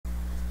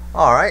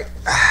All right,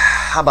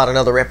 how about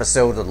another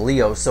episode of the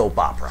Leo soap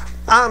opera?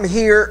 I'm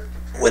here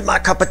with my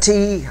cup of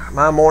tea,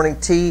 my morning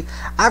tea.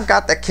 I've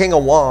got the King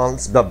of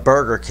Wands, the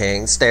Burger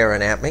King,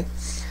 staring at me.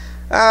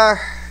 I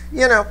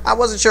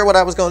wasn't sure what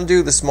I was going to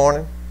do this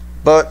morning,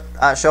 but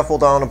I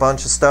shuffled on a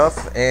bunch of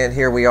stuff, and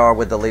here we are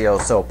with the Leo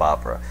soap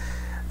opera.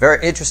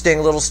 Very interesting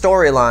little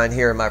storyline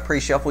here in my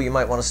pre-shuffle. You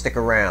might want to stick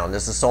around.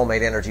 This is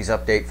Soulmate Energies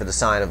update for the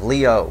sign of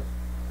Leo.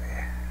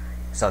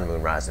 Sun,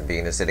 Moon, Rising,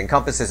 Venus. It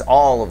encompasses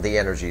all of the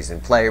energies in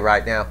play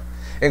right now,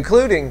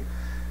 including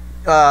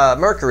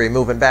Mercury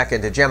moving back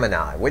into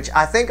Gemini, which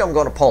I think I'm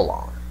going to pull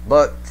on.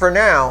 But for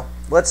now,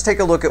 let's take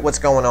a look at what's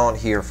going on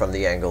here from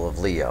the angle of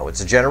Leo.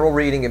 It's a general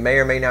reading. It may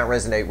or may not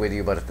resonate with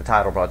you, but if the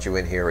title brought you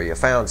in here or you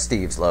found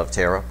Steve's Love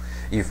Tarot,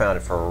 you found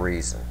it for a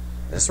reason.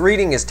 This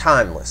reading is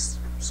timeless,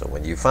 so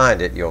when you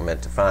find it, you're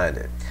meant to find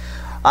it.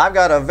 I've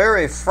got a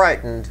very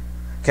frightened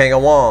King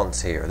of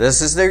Wands here.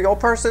 This is your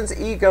person's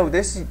ego.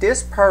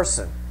 This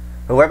person,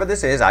 whoever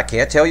this is, I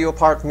can't tell you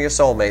apart from your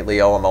soulmate,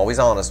 Leo. I'm always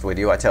honest with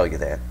you. I tell you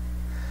that.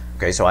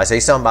 Okay, so I say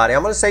somebody.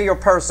 I'm going to say your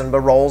person, but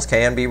roles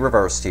can be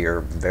reversed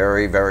here.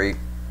 Very, very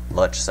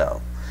much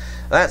so.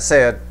 That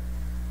said,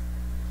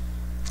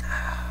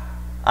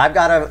 I've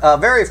got a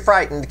very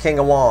frightened King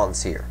of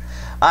Wands here.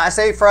 I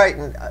say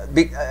frightened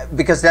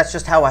because that's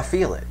just how I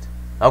feel it.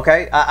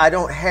 Okay? I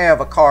don't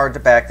have a card to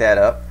back that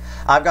up.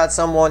 I've got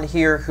someone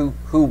here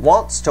who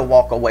wants to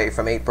walk away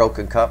from 8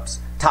 broken cups,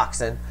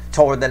 toxin,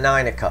 toward the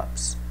 9 of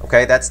cups.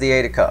 Okay, that's the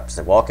 8 of cups.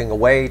 They're walking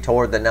away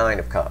toward the 9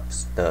 of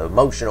cups, the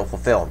emotional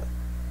fulfillment.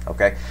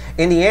 Okay,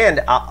 in the end,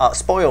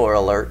 spoiler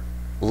alert,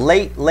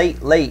 late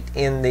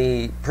in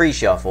the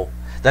pre-shuffle,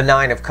 the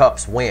 9 of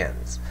cups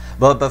wins.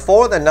 But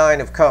before the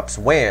 9 of cups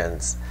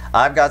wins,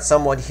 I've got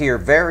someone here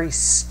very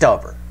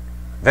stubborn.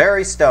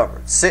 Very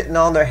stubborn, sitting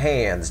on their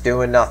hands,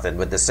 doing nothing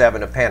with the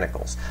 7 of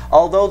Pentacles.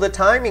 Although the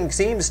timing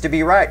seems to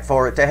be right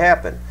for it to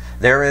happen.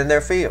 They're in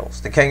their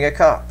fields, the King of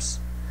Cups.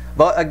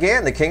 But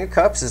again, the King of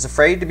Cups is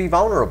afraid to be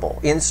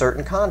vulnerable in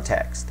certain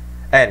context.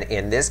 And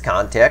in this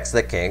context,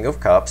 the King of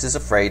Cups is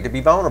afraid to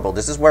be vulnerable.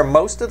 This is where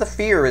most of the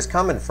fear is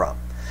coming from.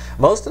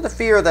 Most of the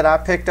fear that I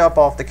picked up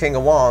off the King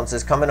of Wands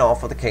is coming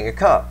off of the King of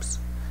Cups.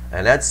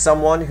 And that's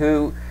someone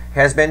who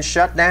has been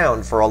shut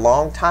down for a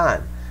long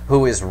time,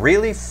 who is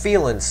really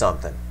feeling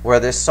something where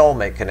this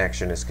soulmate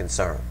connection is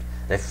concerned.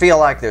 They feel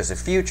like there's a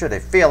future. They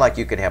feel like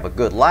you could have a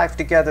good life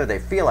together. They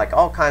feel like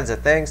all kinds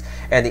of things.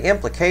 And the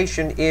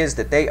implication is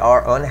that they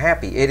are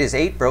unhappy. It is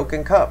 8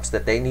 broken cups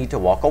that they need to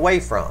walk away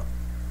from.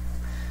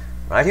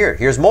 Right here.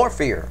 Here's more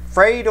fear.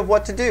 Afraid of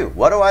what to do.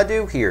 What do I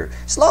do here?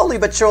 Slowly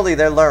but surely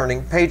they're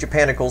learning. Page of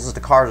Pentacles is the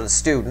card of the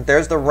student.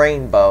 There's the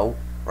rainbow,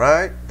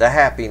 right? The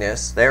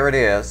happiness. There it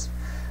is.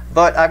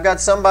 But I've got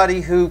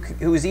somebody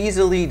who's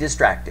easily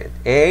distracted.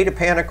 8 of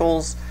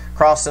Pentacles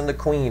crossing the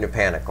Queen of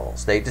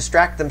Pentacles. They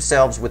distract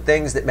themselves with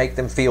things that make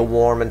them feel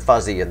warm and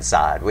fuzzy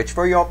inside, which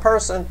for your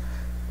person,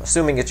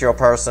 assuming it's your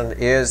person,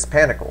 is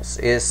Pentacles,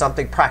 is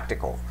something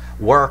practical.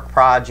 Work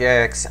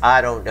projects,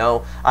 I don't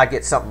know. I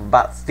get something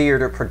about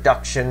theater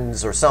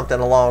productions or something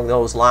along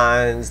those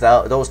lines,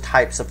 those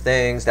types of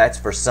things. That's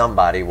for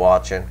somebody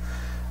watching.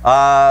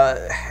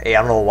 I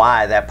don't know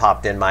why that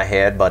popped in my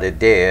head, but it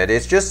did.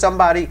 It's just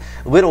somebody,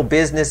 little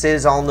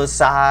businesses on the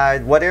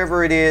side,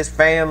 whatever it is,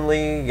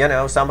 family,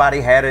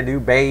 somebody had a new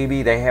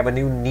baby, they have a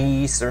new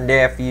niece or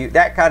nephew,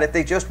 that kind of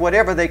thing, just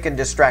whatever they can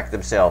distract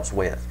themselves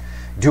with.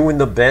 Doing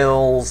the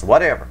bills,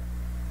 whatever.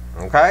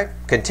 Okay?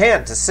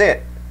 Content to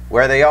sit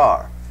where they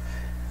are.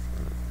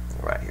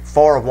 Right here,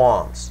 4 of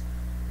Wands.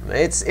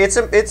 It's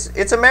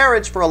a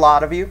marriage for a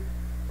lot of you.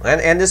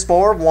 And this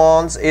 4 of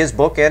Wands is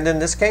bookending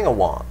this King of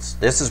Wands.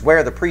 This is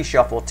where the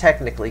pre-shuffle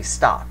technically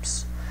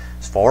stops.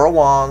 It's 4 of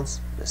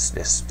Wands,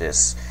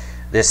 this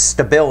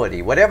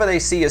stability, whatever they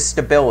see as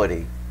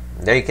stability,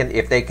 they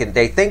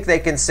think they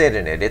can sit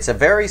in it. It's a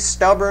very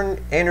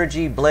stubborn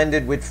energy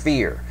blended with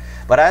fear.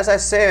 But as I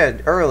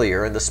said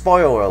earlier in the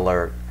spoiler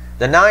alert,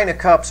 the 9 of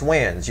Cups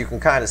wins. You can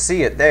kind of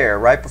see it there.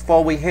 Right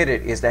before we hit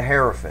it is the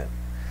Hierophant.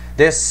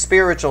 This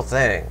spiritual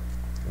thing.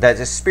 That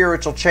this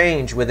spiritual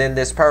change within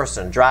this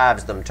person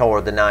drives them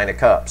toward the 9 of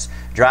Cups,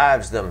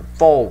 drives them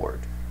forward.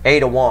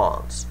 8 of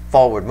Wands,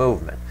 forward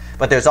movement.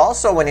 But there's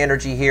also an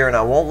energy here, and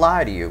I won't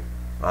lie to you,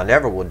 I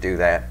never would do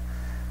that.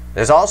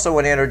 There's also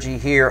an energy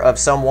here of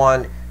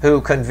someone who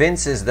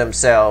convinces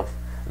themselves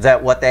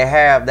that what they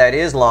have that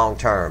is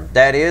long-term,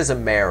 that is a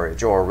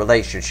marriage or a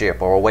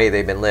relationship or a way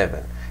they've been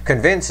living,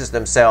 convinces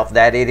themselves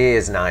that it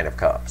is 9 of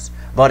Cups,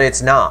 but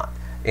it's not.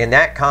 In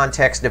that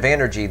context of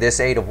energy, this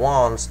 8 of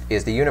Wands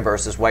is the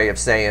universe's way of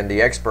saying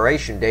the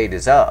expiration date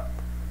is up.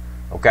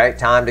 Okay,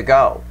 time to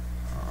go.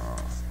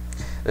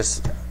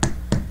 There's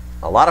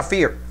a lot of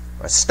fear.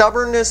 A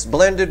stubbornness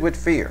blended with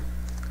fear.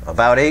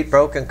 About 8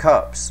 broken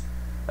cups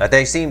that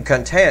they seem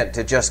content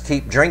to just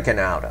keep drinking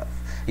out of,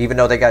 even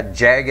though they got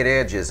jagged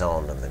edges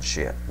on them and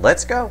shit.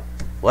 Let's go.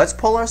 Let's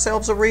pull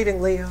ourselves a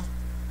reading, Leo.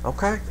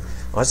 Okay?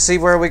 Let's see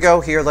where we go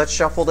here. Let's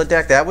shuffle the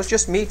deck. That was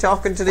just me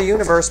talking to the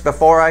universe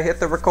before I hit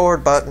the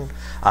record button.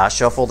 I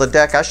shuffled the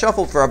deck. I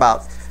shuffled for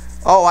about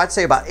Oh, I'd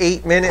say about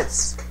 8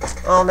 minutes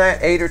on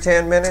that, 8 or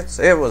 10 minutes.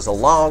 It was a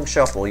long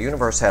shuffle. The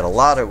universe had a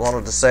lot it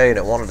wanted to say, and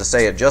it wanted to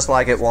say it just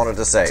like it wanted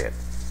to say it.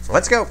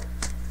 Let's go.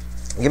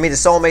 Give me the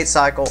soulmate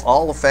cycle,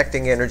 all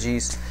affecting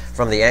energies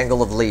from the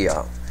angle of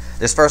Leo.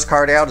 This first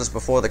card out is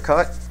before the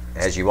cut.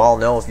 As you all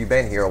know, if you've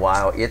been here a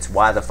while, it's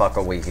why the fuck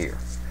are we here?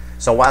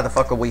 So why the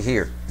fuck are we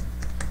here?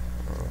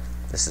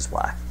 This is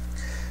why.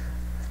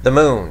 The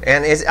moon.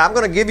 And I'm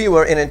going to give you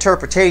an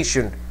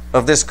interpretation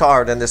of this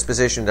card in this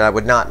position that I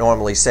would not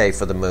normally say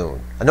for the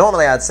moon.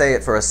 Normally I'd say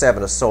it for a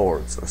 7 of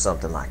swords or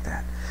something like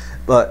that.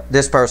 But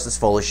this person's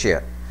full of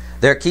shit.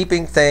 They're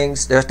keeping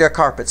things, they're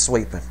carpet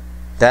sweeping.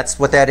 That's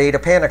what that 8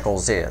 of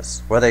Pentacles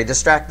is, where they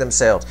distract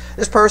themselves.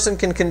 This person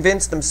can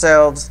convince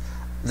themselves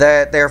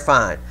that they're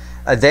fine.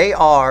 They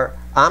are,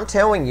 I'm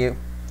telling you,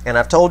 and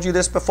I've told you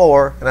this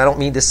before, and I don't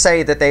mean to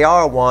say that they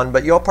are one,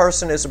 but your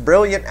person is a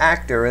brilliant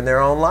actor in their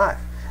own life.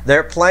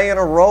 They're playing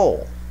a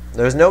role.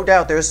 There's no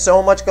doubt there's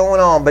so much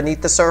going on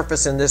beneath the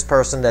surface in this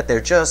person that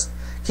they're just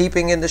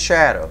keeping in the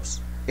shadows.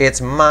 It's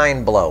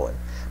mind-blowing.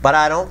 But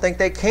I don't think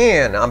they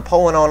can. I'm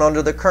pulling on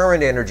under the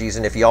current energies,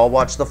 and if y'all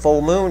watched the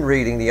full moon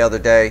reading the other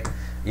day,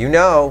 you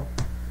know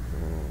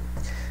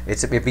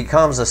it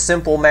becomes a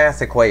simple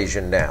math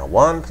equation now.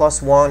 1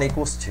 + 1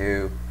 =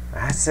 2.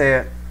 That's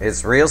it.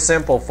 It's real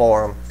simple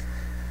for them.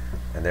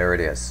 And there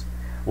it is.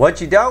 What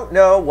you don't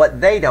know,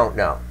 what they don't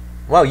know.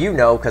 Well, you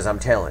know because I'm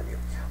telling you.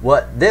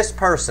 What this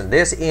person,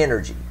 this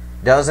energy,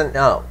 doesn't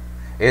know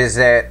is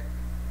that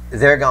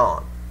they're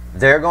gone.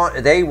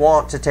 They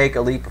want to take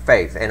a leap of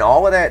faith. And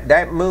all of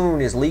that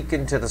moon is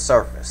leaking to the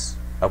surface.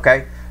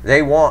 Okay?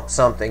 They want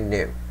something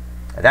new.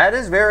 That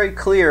is very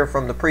clear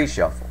from the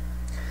pre-shuffle.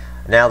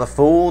 Now the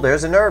Fool,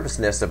 there's a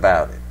nervousness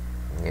about it.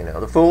 You know,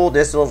 the Fool,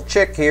 this little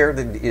chick here,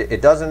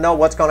 it doesn't know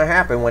what's going to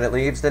happen when it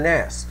leaves the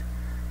nest.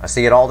 I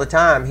see it all the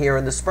time here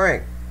in the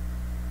spring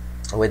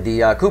with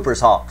the Cooper's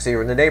hawks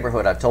here in the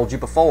neighborhood. I've told you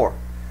before.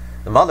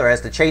 The mother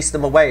has to chase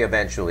them away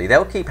eventually.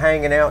 They'll keep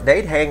hanging out.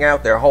 They'd hang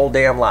out their whole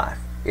damn life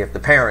if the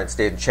parents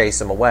didn't chase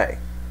them away.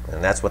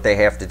 And that's what they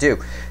have to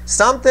do.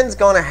 Something's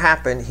going to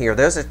happen here.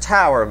 There's a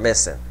tower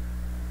missing.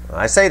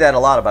 I say that a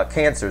lot about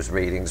Cancer's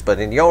readings, but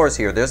in yours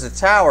here, there's a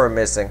tower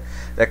missing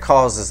that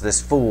causes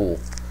this Fool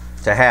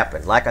to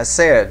happen. Like I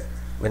said,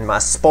 in my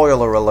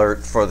spoiler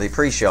alert for the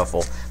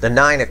pre-shuffle, the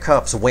 9 of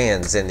Cups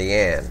wins in the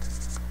end.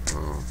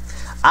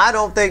 I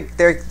don't think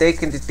they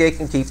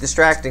can keep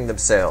distracting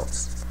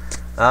themselves.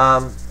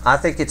 I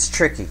think it's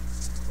tricky.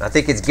 I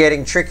think it's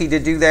getting tricky to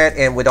do that,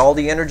 and with all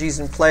the energies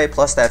in play,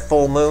 plus that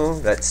full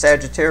moon, that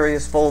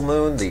Sagittarius full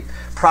moon, the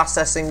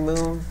processing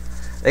moon,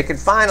 they can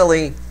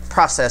finally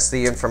process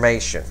the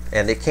information,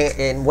 and they can't.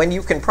 And when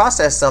you can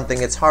process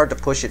something, it's hard to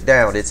push it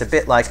down. It's a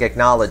bit like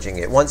acknowledging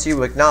it. Once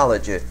you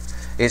acknowledge it,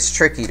 it's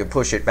tricky to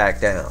push it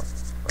back down.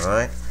 All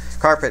right,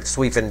 carpet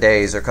sweeping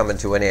days are coming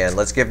to an end.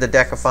 Let's give the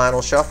deck a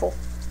final shuffle.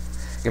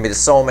 Give me the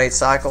soulmate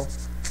cycle,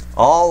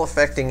 all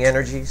affecting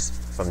energies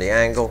from the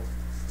angle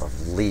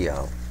of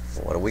Leo.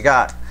 What do we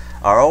got?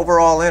 Our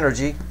overall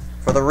energy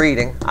for the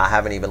reading, I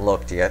haven't even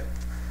looked yet,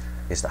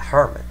 is the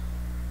Hermit.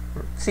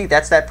 See,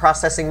 that's that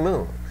processing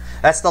moon.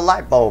 That's the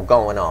light bulb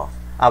going off.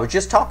 I was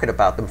just talking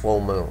about the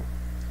full moon.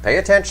 Pay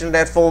attention to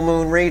that full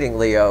moon reading,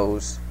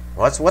 Leos.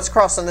 What's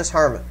crossing this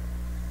Hermit?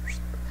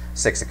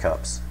 6 of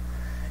Cups.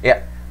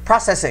 Yeah,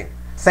 processing,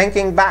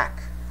 thinking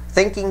back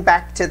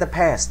to the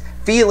past,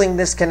 feeling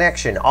this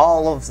connection,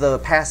 all of the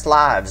past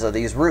lives of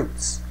these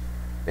roots.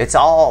 It's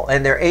all,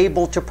 and they're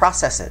able to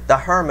process it. The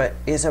Hermit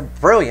is a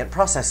brilliant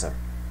processor.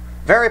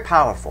 Very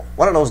powerful.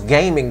 One of those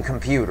gaming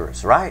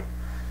computers, right?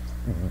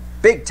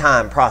 Big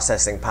time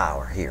processing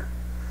power here.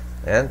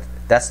 And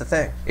that's the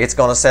thing. It's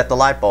going to set the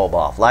light bulb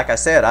off. Like I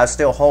said, I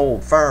still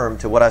hold firm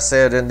to what I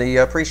said in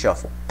the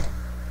pre-shuffle.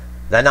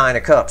 The 9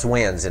 of Cups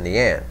wins in the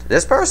end.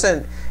 This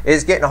person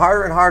is getting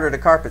harder and harder to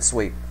carpet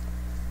sweep.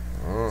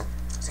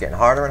 It's getting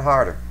harder and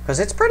harder. Because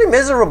it's pretty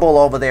miserable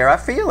over there. I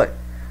feel it.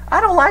 I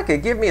don't like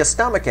it. Give me a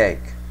stomach ache.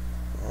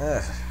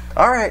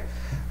 All right.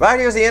 Right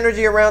here's the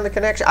energy around the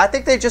connection. I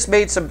think they just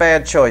made some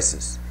bad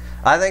choices.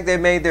 I think they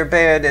made their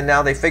bed and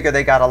now they figure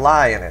they got a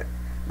lie in it.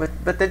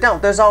 But they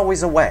don't. There's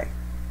always a way.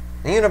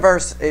 The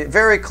universe,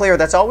 very clear,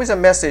 that's always a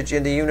message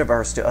in the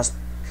universe to us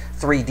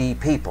 3D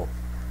people.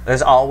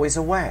 There's always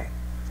a way.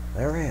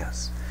 There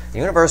is. The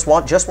universe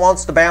just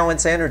wants to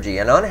balance energy,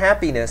 and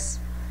unhappiness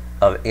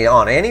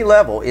on any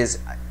level is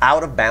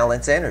out of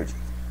balance energy.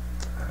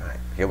 All right,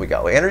 here we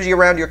go. Energy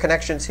around your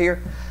connections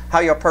here. How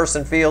your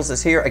person feels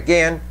is here.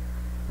 Again,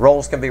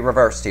 roles can be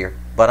reversed here,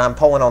 but I'm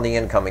pulling on the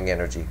incoming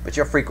energy. But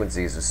your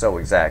frequencies are so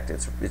exact,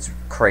 it's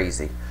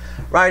crazy.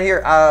 Right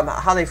here,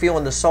 how they feel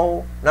in the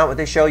soul, not what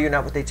they show you,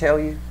 not what they tell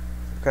you.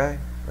 Okay?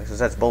 Because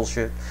that's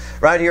bullshit.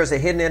 Right here is the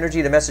hidden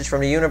energy, the message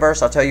from the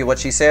universe. I'll tell you what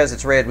she says.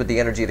 It's red with the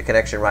energy of the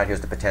connection. Right here's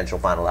the potential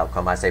final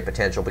outcome. I say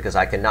potential because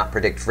I cannot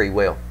predict free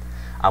will.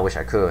 I wish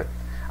I could.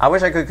 I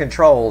wish I could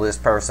control this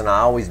person.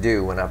 I always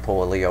do when I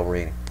pull a Leo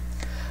reading.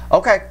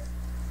 Okay.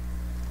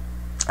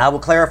 I will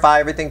clarify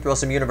everything, throw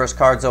some universe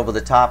cards over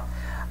the top.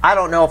 I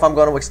don't know if I'm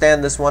going to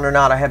extend this one or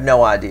not. I have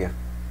no idea.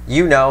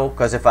 You know,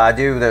 because if I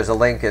do, there's a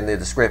link in the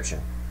description.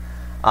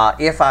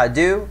 If I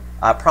do,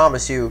 I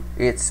promise you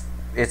it's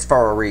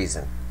for a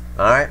reason.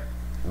 All right?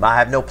 I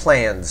have no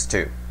plans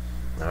to.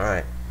 All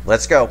right,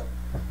 let's go.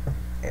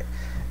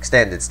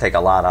 Extendeds take a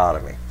lot out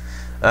of me.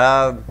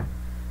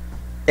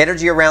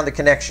 Energy around the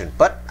connection.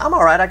 But I'm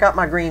all right. I got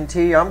my green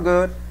tea. I'm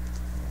good.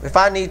 If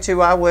I need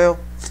to, I will.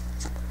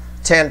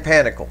 10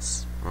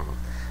 Pentacles.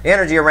 The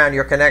energy around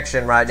your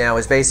connection right now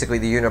is basically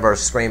the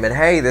universe screaming,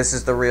 hey, this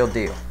is the real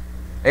deal.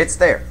 It's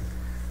there.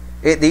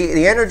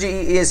 The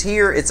energy is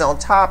here. It's on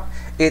top.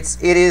 It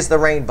is the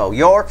rainbow.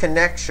 Your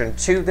connection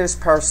to this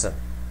person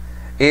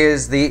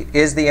is the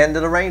end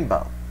of the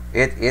rainbow.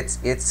 It's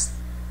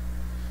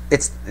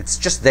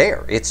just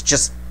there.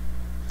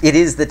 It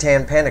is the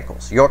 10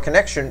 Pentacles. Your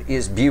connection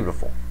is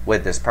beautiful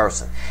with this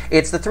person.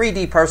 It's the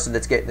 3D person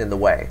that's getting in the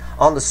way.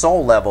 On the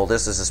soul level,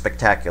 this is a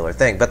spectacular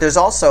thing. But there's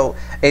also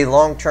a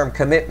long-term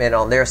commitment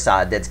on their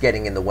side that's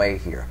getting in the way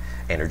here.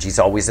 Energy's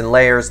always in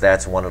layers.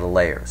 That's one of the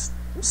layers.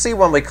 We'll see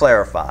when we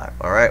clarify.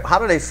 All right. How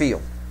do they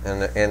feel in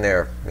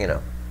their,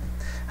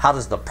 how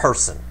does the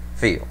person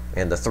feel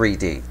in the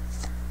 3D?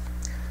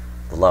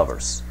 The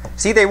lovers.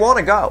 See, they want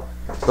to go.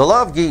 The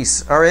love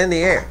geese are in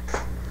the air.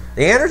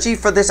 The energy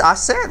for this, I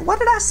said, what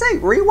did I say?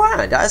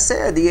 Rewind. I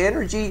said the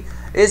energy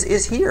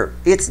is here.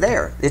 It's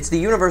there. It's the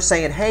universe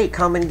saying, hey,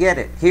 come and get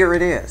it. Here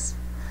it is.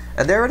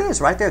 And there it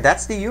is right there.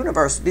 That's the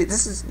universe.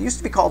 This used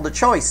to be called the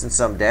choice in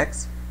some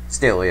decks.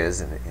 Still is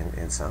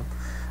in some.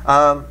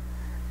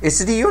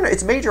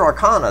 It's major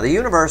arcana. The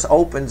universe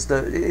opens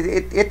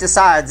it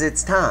decides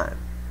it's time.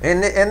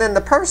 And then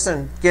the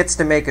person gets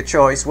to make a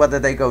choice whether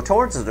they go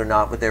towards it or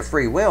not with their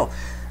free will.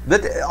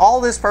 But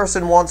all this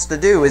person wants to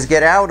do is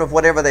get out of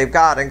whatever they've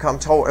got and come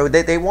toward.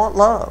 They want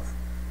love,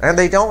 and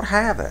they don't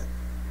have it.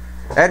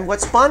 And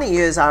what's funny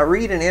is I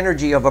read an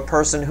energy of a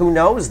person who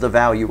knows the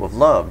value of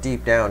love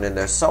deep down in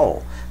their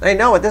soul. They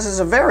know it. This is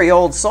a very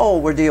old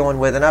soul we're dealing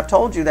with, and I've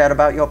told you that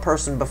about your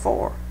person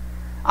before.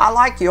 I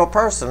like your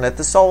person at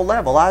the soul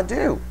level. I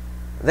do.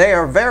 They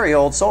are a very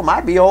old soul.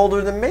 Might be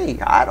older than me.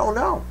 I don't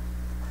know.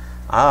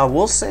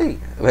 We'll see.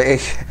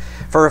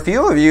 For a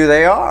few of you,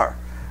 they are.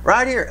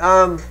 Right here.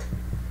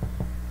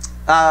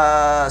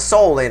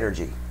 Soul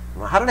energy.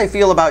 How do they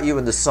feel about you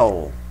in the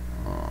soul?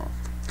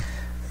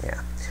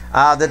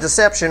 Yeah. The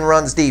deception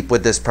runs deep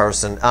with this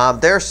person.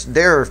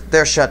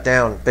 They're shut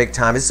down big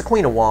time. It's the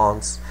Queen of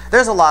Wands.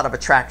 There's a lot of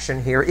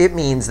attraction here. It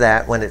means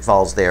that when it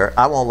falls there,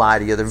 I won't lie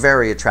to you, they're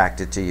very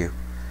attracted to you.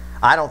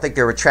 I don't think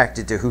they're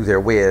attracted to who they're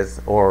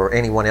with or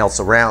anyone else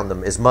around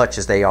them as much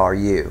as they are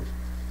you.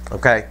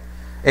 Okay?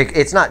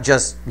 It's not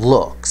just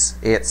looks.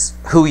 It's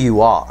who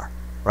you are,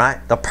 right?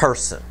 The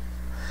person.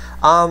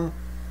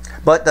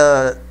 But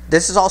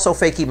this is also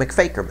Fakey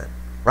McFakerman,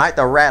 right?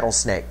 The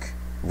rattlesnake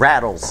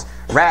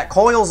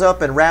coils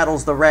up and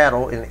rattles the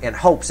rattle and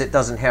hopes it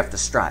doesn't have to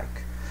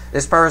strike.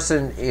 This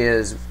person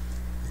is.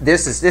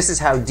 This is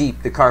how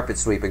deep the carpet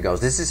sweeping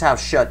goes. This is how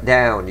shut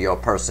down your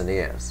person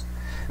is.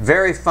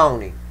 Very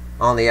phony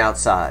on the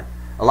outside.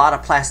 A lot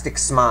of plastic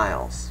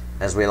smiles,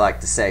 as we like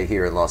to say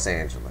here in Los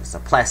Angeles. A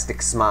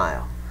plastic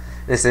smile.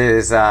 This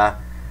is, yeah,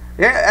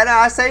 and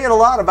I say it a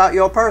lot about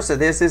your person.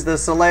 This is the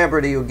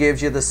celebrity who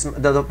gives you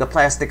the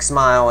plastic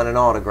smile and an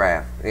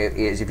autograph.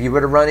 If you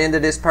were to run into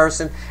this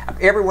person,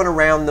 everyone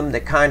around them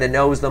that kind of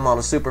knows them on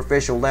a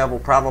superficial level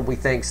probably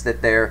thinks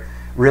that they're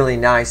really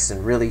nice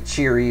and really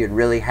cheery and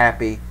really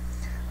happy.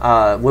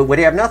 Would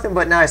have nothing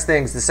but nice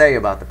things to say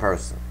about the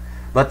person.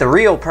 But the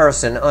real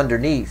person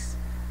underneath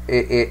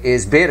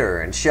is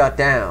bitter and shut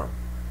down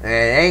and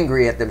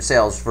angry at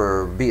themselves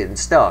for being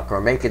stuck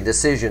or making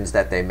decisions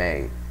that they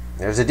made.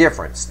 There's a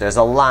difference. There's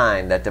a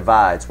line that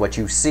divides what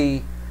you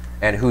see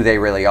and who they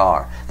really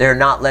are. They're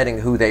not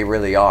letting who they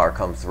really are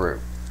come through.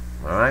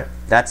 All right?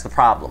 That's the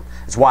problem.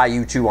 It's why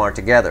you two aren't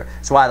together.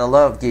 It's why the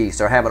love geese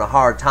are having a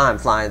hard time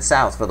flying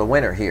south for the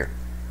winter here.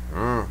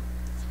 All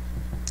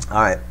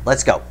right,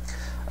 let's go.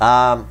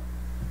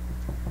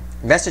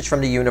 Message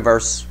from the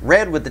universe.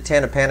 Red with the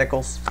 10 of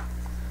Pentacles.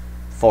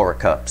 4 of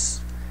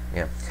Cups.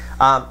 Yeah.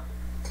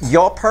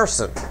 Your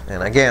person,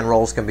 and again,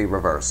 roles can be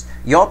reversed.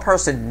 Your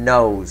person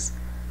knows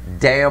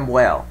damn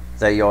well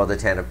that you're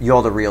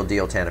the real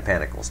deal 10 of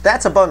Pentacles.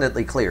 That's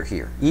abundantly clear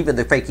here. Even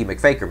the Fakey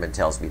McFakerman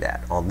tells me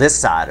that. On this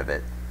side of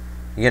it,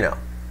 you know,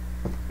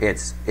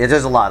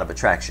 there's a lot of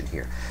attraction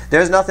here.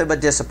 There's nothing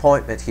but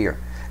disappointment here.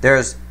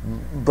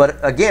 But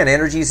again,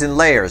 energy's in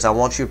layers. I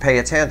want you to pay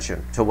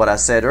attention to what I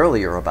said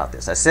earlier about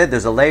this. I said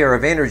there's a layer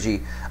of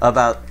energy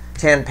about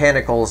 10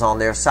 Pentacles on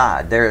their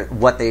side.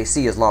 What they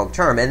see is long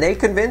term. And they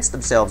convince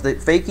themselves that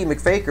Fakey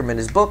McFakerman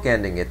is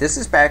bookending it. This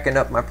is backing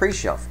up my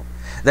pre-shuffle.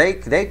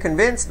 They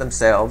convince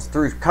themselves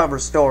through cover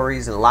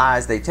stories and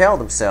lies they tell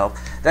themselves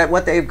that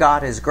what they've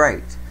got is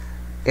great.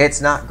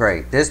 It's not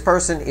great. This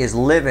person is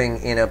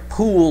living in a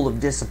pool of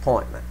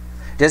disappointment.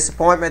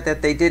 Disappointment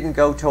that they didn't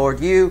go toward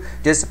you.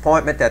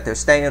 Disappointment that they're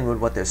staying with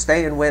what they're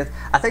staying with.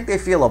 I think they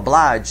feel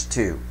obliged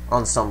to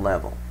on some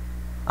level.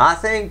 I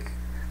think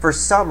for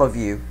some of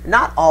you,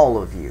 not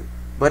all of you,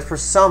 but for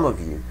some of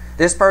you,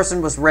 this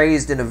person was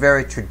raised in a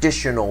very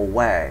traditional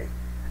way.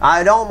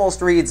 It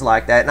almost reads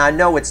like that, and I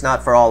know it's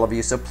not for all of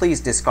you, so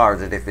please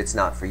discard it if it's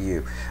not for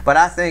you. But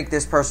I think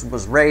this person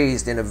was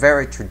raised in a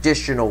very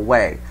traditional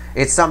way.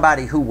 It's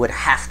somebody who would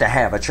have to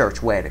have a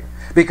church wedding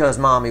because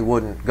mommy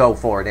wouldn't go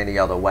for it any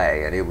other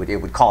way, and it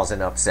would cause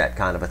an upset,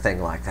 kind of a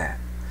thing like that.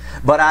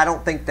 But I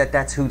don't think that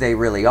that's who they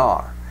really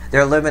are.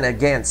 They're living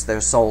against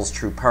their soul's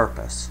true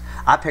purpose.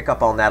 I pick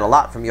up on that a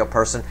lot from your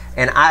person,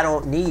 and I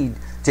don't need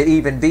to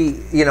even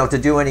be, to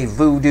do any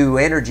voodoo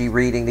energy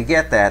reading to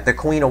get that. The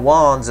Queen of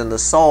Wands in the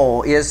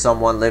soul is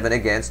someone living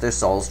against their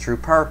soul's true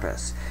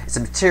purpose. It's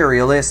a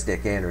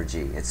materialistic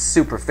energy. It's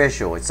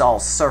superficial. It's all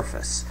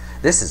surface.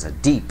 This is a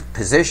deep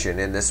position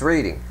in this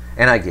reading,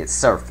 and I get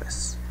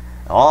surface.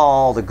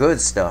 All the good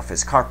stuff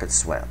is carpet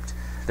swept.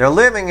 They're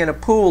living in a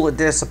pool of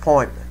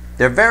disappointment.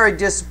 They're very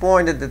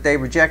disappointed that they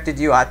rejected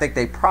you. I think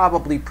they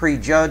probably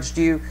prejudged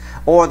you,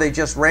 or they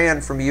just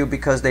ran from you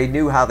because they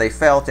knew how they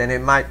felt and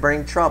it might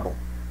bring trouble.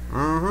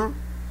 I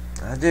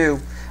do.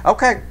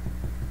 Okay.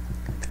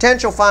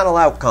 Potential final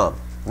outcome.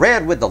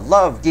 Red with the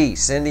love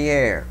geese in the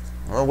air.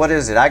 Well, what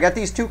is it? I got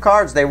these two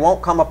cards. They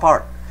won't come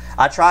apart.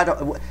 I try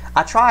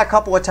a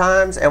couple of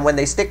times, and when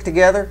they stick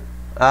together,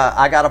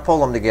 I got to pull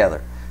them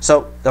together.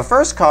 So the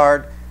first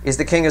card is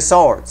the King of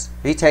Swords.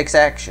 He takes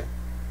action.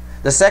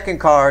 The second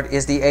card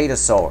is the Eight of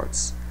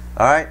Swords.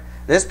 All right?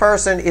 This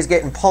person is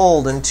getting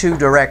pulled in two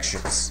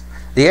directions.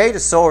 The Eight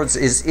of Swords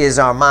is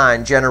our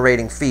mind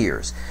generating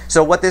fears.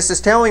 So what this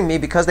is telling me,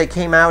 because they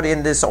came out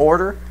in this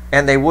order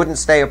and they wouldn't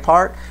stay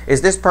apart,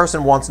 is this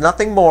person wants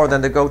nothing more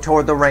than to go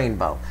toward the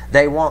rainbow.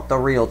 They want the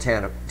real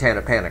Ten of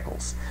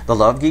Pentacles. The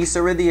love geese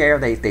are in the air.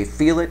 They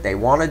feel it. They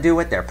want to do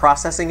it. They're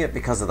processing it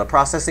because of the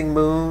processing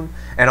moon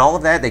and all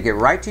of that. They get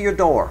right to your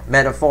door,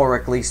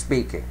 metaphorically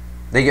speaking.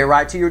 They get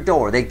right to your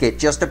door. They get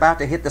just about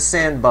to hit the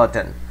send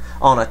button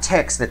on a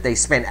text that they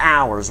spent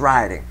hours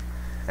writing.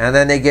 And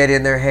then they get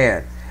in their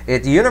head.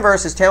 The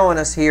universe is telling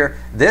us here,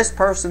 this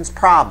person's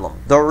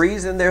problem, the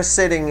reason they're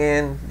sitting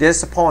in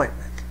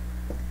disappointment,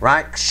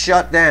 right?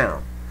 Shut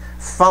down,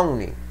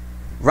 phony,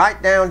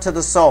 right down to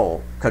the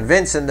soul,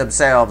 convincing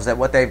themselves that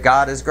what they've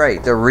got is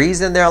great. The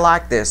reason they're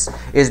like this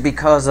is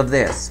because of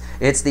this.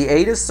 It's the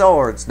Eight of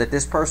Swords that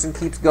this person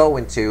keeps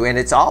going to, and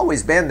it's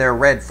always been their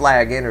red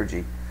flag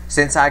energy.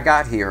 Since I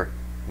got here,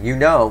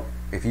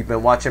 if you've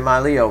been watching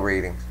my Leo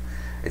readings,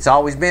 it's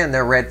always been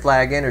their red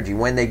flag energy.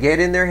 When they get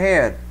in their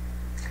head,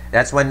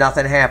 that's when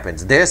nothing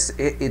happens. This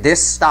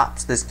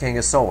stops this King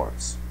of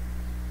Swords.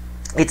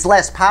 It's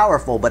less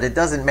powerful, but it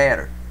doesn't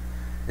matter.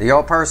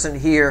 Your person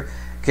here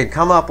can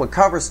come up with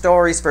cover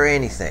stories for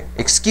anything,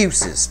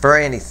 excuses for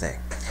anything.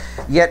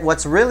 Yet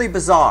what's really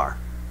bizarre,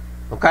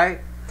 okay?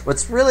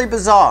 What's really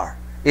bizarre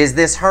is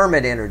this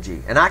Hermit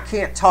energy, and I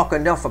can't talk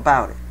enough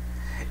about it.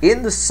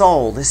 In the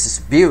soul, this is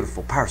a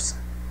beautiful person.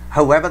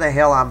 Whoever the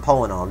hell I'm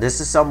pulling on,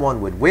 this is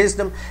someone with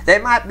wisdom. They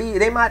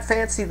might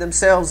fancy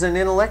themselves an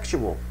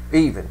intellectual,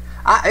 even.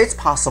 It's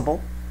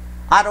possible.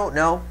 I don't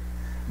know.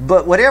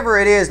 But whatever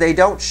it is, they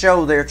don't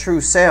show their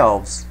true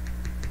selves.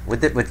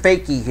 With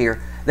fakie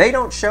here, they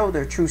don't show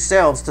their true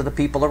selves to the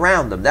people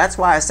around them. That's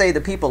why I say the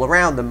people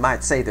around them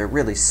might say they're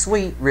really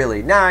sweet,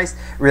 really nice,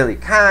 really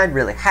kind,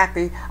 really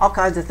happy, all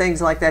kinds of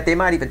things like that. They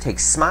might even take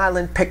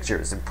smiling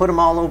pictures and put them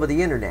all over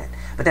the internet.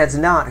 But that's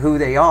not who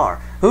they are.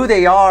 Who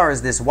they are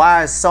is this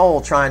wise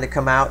soul trying to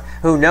come out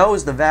who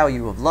knows the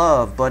value of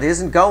love but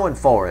isn't going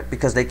for it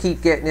because they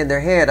keep getting in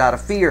their head out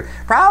of fear,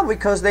 probably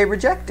because they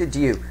rejected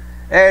you.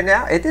 And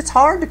now it's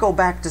hard to go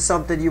back to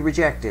something you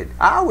rejected.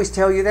 I always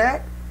tell you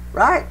that,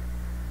 right?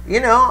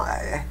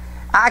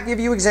 I give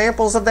you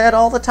examples of that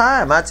all the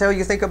time. I tell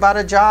you, think about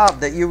a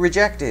job that you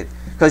rejected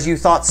because you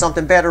thought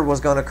something better was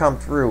going to come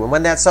through. And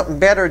when that something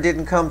better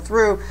didn't come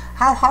through,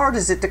 how hard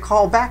is it to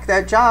call back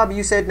that job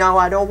you said, no,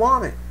 I don't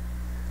want it?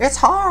 It's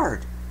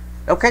hard.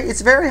 Okay,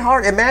 it's very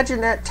hard.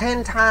 Imagine that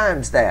 10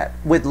 times that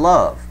with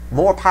love.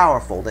 More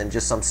powerful than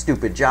just some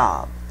stupid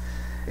job.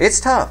 It's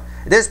tough.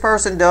 This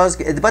person does,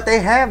 but they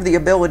have the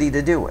ability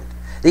to do it.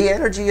 The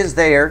energy is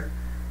there.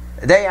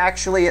 They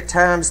actually at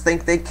times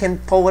think they can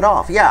pull it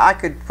off. Yeah, I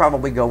could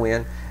probably go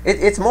in.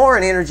 It's more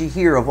an energy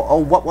here of, oh,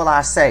 what will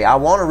I say? I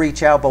want to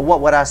reach out, but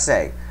what would I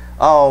say?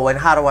 Oh, and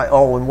how do I,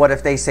 oh, and what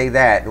if they say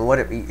that? And what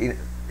if,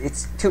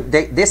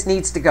 this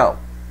needs to go.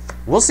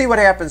 We'll see what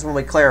happens when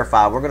we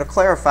clarify. We're going to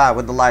clarify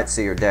with the Light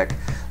Seer deck.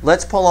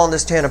 Let's pull on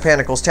this Ten of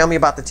Pentacles. Tell me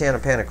about the Ten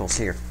of Pentacles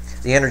here.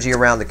 The energy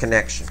around the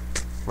connection.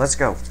 Let's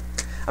go.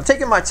 I'm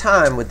taking my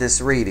time with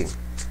this reading.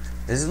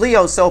 This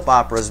Leo soap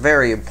opera is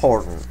very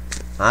important.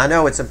 I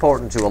know it's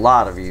important to a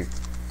lot of you.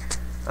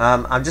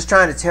 I'm just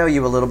trying to tell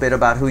you a little bit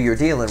about who you're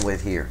dealing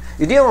with here.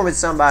 You're dealing with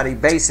somebody,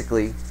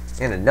 basically,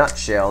 in a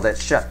nutshell,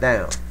 that's shut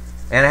down.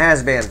 And it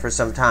has been for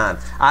some time.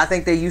 I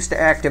think they used to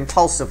act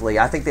impulsively.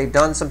 I think they've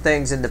done some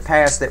things in the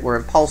past that were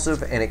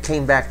impulsive, and it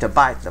came back to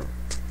bite them.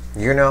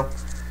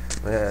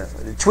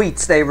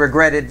 Tweets they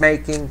regretted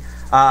making,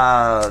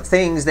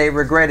 things they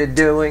regretted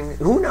doing.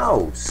 Who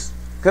knows?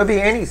 Could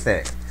be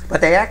anything. But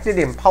they acted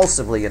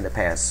impulsively in the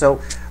past. So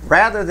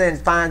rather than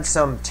find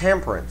some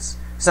temperance,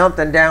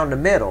 something down the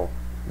middle,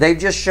 they've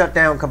just shut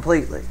down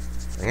completely.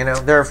 You know,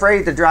 they're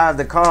afraid to drive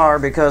the car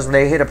because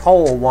they hit a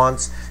pole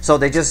once, so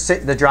they just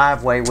sit in the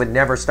driveway with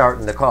never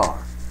starting the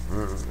car.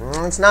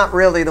 It's not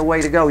really the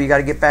way to go. You got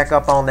to get back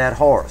up on that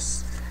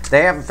horse.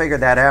 They haven't figured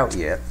that out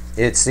yet,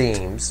 it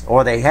seems.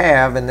 Or they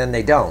have, and then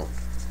they don't.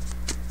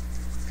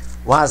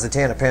 Why is the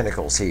Ten of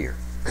Pentacles here?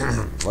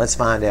 Let's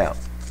find out.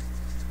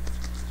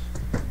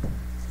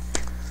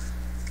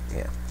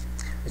 Yeah.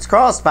 It's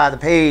crossed by the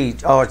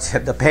page. Oh, it's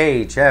the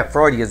page.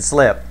 Freudian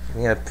slip.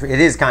 You know, it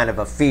is kind of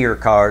a fear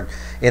card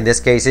in this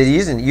case. It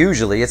isn't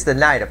usually. It's the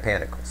Knight of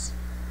Pentacles.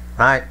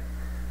 Right?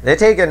 They're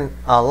taking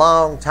a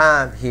long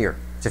time here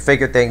to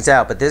figure things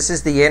out, but this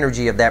is the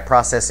energy of that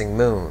processing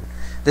moon.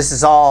 This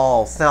is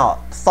all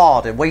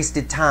thought and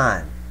wasted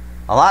time.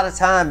 A lot of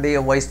time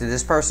being wasted.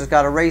 This person's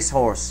got a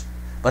racehorse,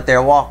 but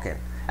they're walking.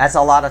 That's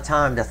a lot of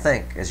time to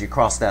think as you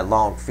cross that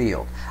long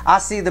field. I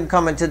see them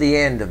coming to the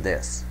end of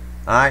this.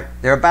 All right?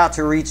 They're about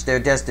to reach their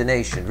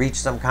destination, reach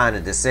some kind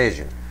of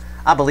decision.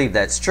 I believe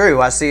that's true.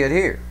 I see it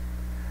here.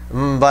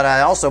 But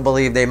I also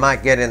believe they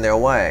might get in their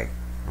way.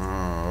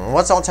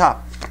 What's on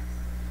top?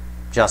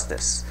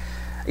 Justice.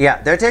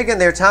 Yeah, they're taking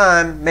their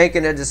time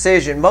making a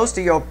decision. Most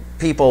of your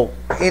people,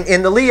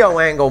 in the Leo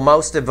angle,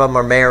 most of them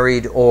are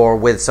married or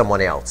with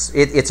someone else.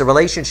 It's a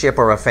relationship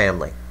or a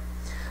family.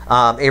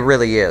 It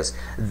really is.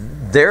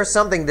 There's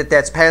something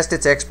that's past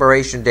its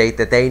expiration date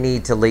that they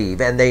need to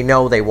leave, and they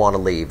know they want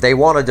to leave. They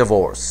want a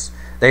divorce.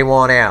 They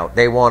want out.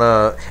 They want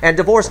to... And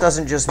divorce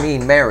doesn't just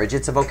mean marriage.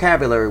 It's a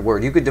vocabulary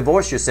word. You could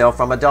divorce yourself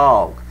from a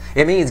dog.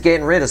 It means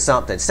getting rid of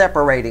something,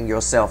 separating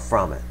yourself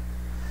from it.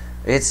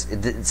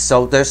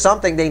 So there's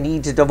something they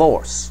need to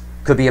divorce.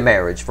 Could be a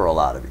marriage for a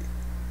lot of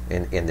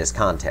you in this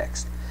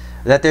context.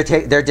 That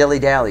they're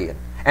dilly-dallying.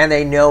 And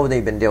they know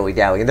they've been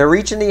dilly-dallying. They're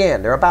reaching the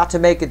end. They're about to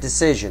make a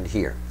decision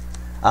here.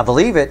 I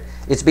believe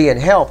it's being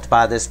helped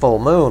by this full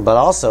moon, but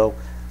also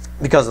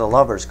because of the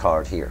Lover's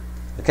card here.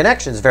 The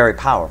connection is very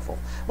powerful.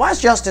 Why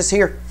is Justice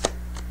here?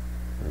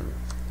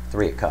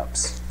 Three of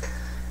Cups.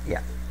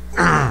 Yeah.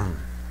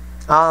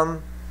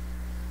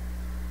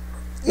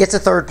 It's a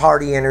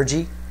third-party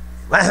energy.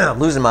 I'm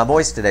losing my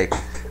voice today.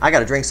 I got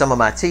to drink some of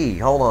my tea.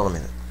 Hold on a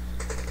minute.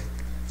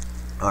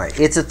 All right.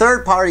 It's a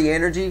third-party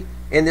energy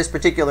in this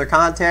particular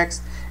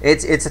context.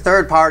 It's a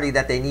third party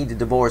that they need to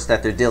divorce,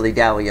 that they're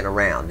dilly-dallying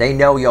around. They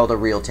know you're the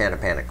real Ten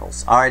of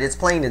Pentacles. All right, it's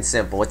plain and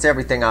simple. It's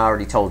everything I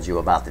already told you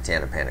about the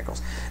Ten of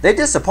Pentacles. They're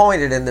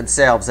disappointed in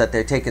themselves that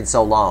they're taking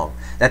so long,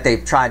 that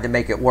they've tried to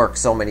make it work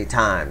so many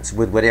times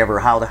with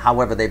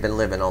however they've been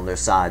living on their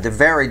side. They're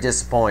very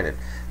disappointed.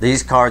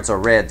 These cards are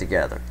red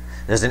together.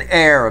 There's an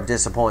air of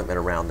disappointment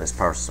around this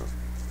person.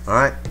 All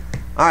right?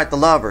 All right, the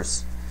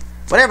Lovers.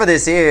 Whatever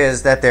this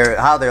is,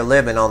 how they're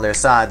living on their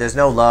side, there's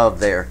no love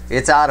there.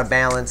 It's out of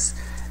balance.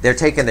 They're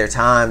taking their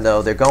time,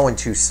 though. They're going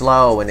too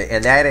slow, and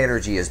that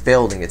energy is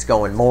building. It's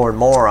going more and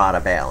more out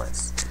of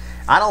balance.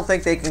 I don't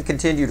think they can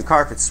continue to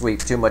carpet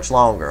sweep too much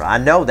longer. I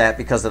know that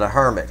because of the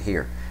Hermit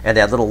here and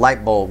that little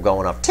light bulb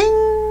going up.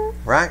 Ting!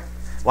 Right?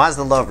 Why is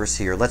the Lovers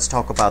here? Let's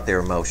talk about their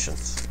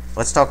emotions.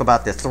 Let's talk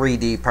about the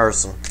 3D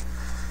person.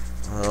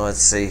 Let's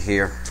see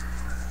here.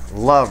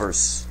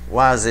 Lovers.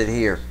 Why is it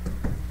here?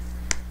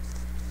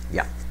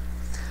 Yeah.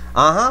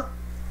 Uh-huh.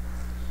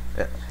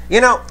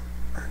 You know,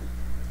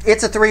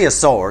 it's a Three of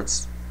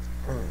Swords.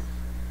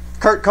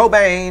 Kurt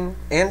Cobain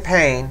in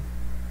pain.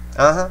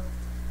 Uh-huh.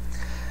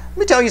 Let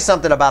me tell you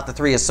something about the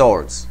Three of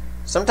Swords.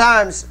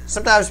 Sometimes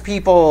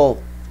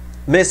people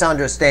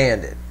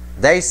misunderstand it.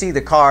 They see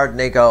the card and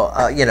they go,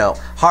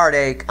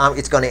 heartache,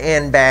 it's going to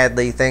end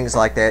badly, things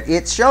like that.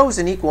 It shows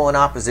an equal and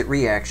opposite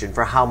reaction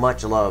for how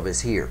much love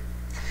is here.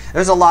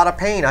 There's a lot of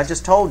pain. I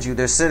just told you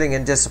they're sitting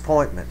in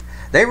disappointment.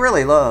 They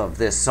really love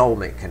this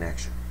soulmate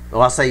connection.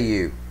 Well, I'll say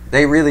you.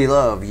 They really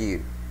love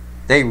you.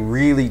 They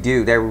really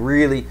do. They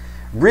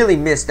really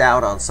missed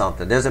out on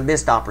something. There's a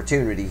missed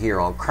opportunity here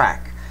on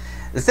crack.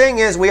 The thing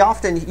is, you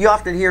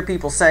often hear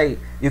people say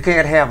you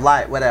can't have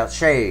light without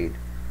shade,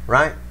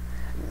 right?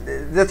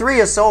 The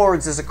Three of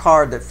Swords is a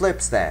card that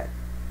flips that.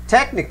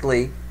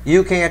 Technically,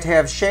 you can't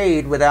have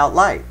shade without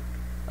light.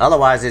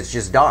 Otherwise, it's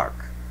just dark,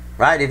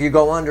 right? If you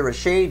go under a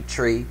shade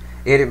tree,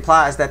 it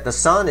implies that the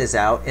sun is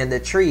out and the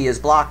tree is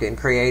blocking,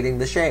 creating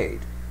the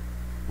shade.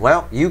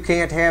 Well, you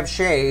can't have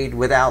shade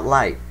without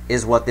light,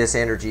 is what this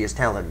energy is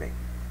telling me.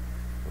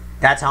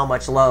 That's how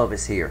much love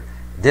is here.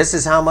 This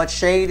is how much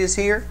shade is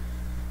here.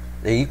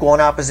 The equal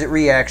and opposite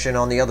reaction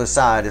on the other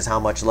side is how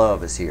much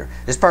love is here.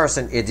 This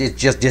person,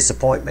 it's just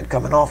disappointment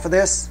coming off of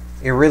this.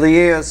 It really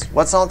is.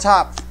 What's on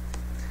top?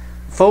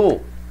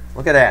 Fool.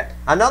 Look at that.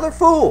 Another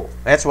Fool.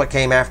 That's what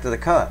came after the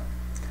cut.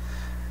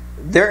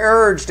 Their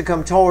urge to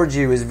come towards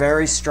you is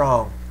very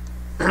strong.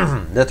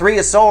 The Three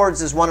of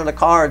Swords is one of the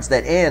cards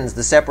that ends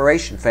the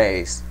separation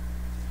phase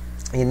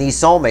in these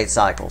soulmate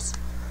cycles.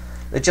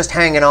 They're just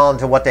hanging on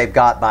to what they've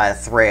got by a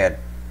thread.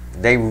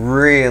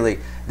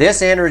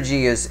 This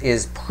energy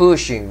is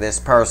pushing this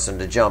person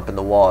to jump in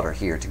the water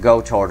here, to go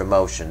toward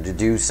emotion, to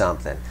do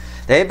something.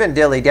 They've been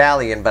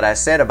dilly-dallying, but I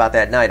said about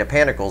that Knight of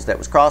Pentacles that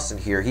was crossing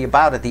here, he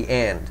about at the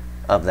end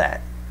of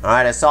that. All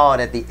right, I saw it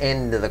at the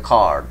end of the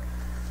card.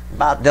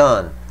 About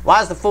done.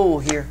 Why is the Fool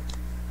here?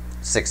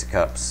 Six of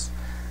Cups.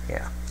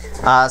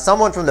 Yeah.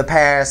 Someone from the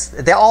past,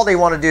 all they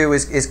want to do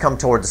is come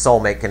toward the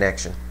soulmate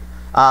connection.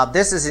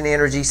 This is an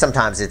energy.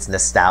 Sometimes it's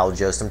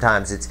nostalgia.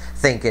 Sometimes it's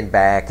thinking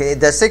back.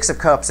 The Six of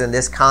Cups in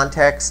this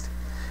context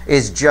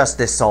is just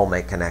this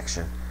soulmate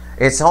connection.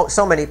 It's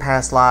so many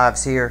past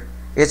lives here.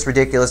 It's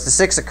ridiculous. The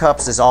Six of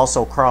Cups is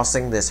also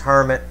crossing this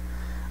Hermit.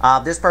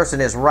 This person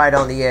is right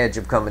on the edge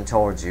of coming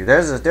towards you.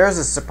 There's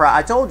a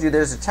surprise. I told you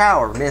there's a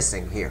tower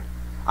missing here.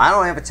 I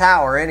don't have a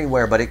tower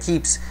anywhere, but it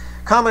keeps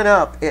coming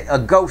up. A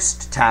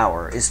ghost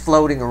tower is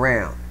floating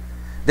around.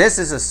 This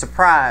is a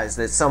surprise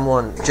that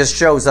someone just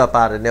shows up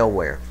out of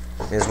nowhere,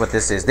 is what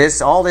this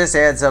is. All this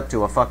adds up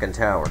to a fucking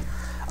tower.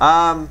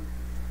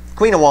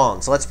 Queen of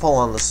Wands. Let's pull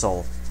on the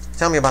soul.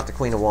 Tell me about the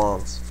Queen of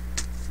Wands.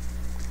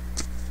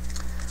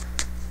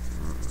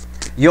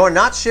 You're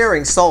not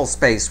sharing soul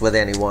space with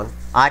anyone.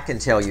 I can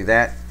tell you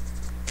that.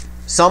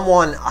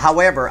 Someone,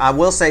 however, I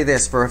will say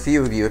this for a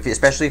few of you,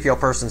 especially if your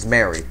person's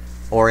married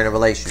or in a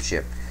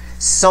relationship.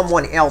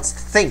 Someone else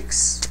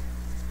thinks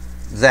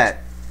that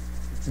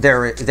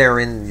they're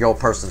in your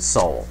person's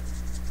soul,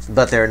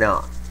 but they're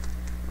not.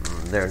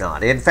 They're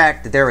not. In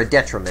fact, they're a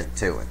detriment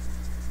to it.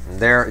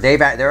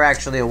 They're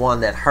actually the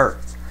one that hurt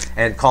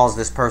and caused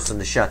this person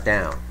to shut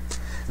down.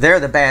 They're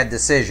the bad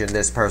decision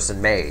this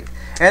person made.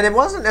 And it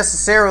doesn't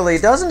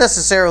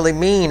necessarily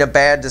mean a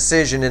bad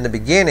decision in the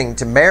beginning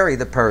to marry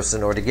the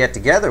person or to get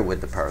together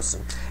with the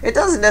person. It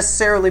doesn't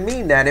necessarily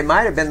mean that. It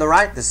might have been the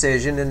right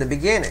decision in the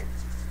beginning.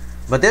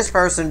 But this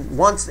person,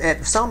 once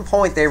at some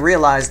point they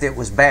realized it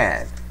was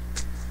bad.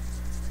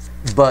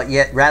 But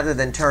yet, rather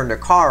than turn their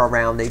car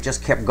around, they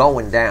just kept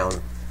going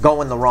the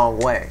wrong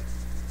way.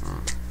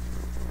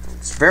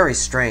 It's very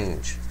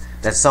strange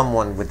that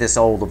someone with this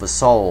old of a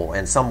soul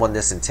and someone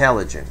this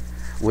intelligent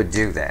would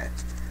do that.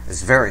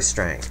 It's very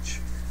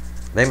strange.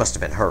 They must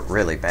have been hurt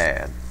really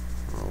bad.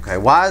 Okay,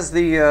 why is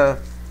it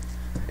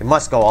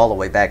must go all the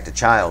way back to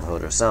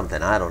childhood or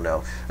something. I don't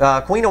know.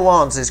 Queen of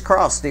Wands is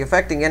crossed. The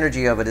affecting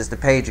energy of it is the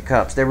Page of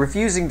Cups. They're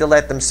refusing to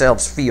let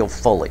themselves feel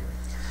fully.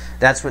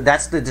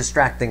 That's the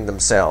distracting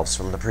themselves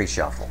from the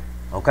pre-shuffle.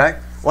 Okay?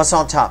 What's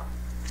on top?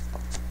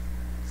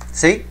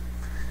 See?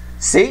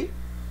 See?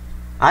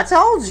 I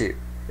told you.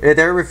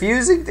 They're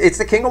refusing. It's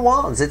the King of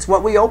Wands. It's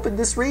what we opened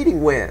this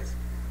reading with.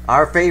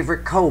 Our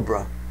favorite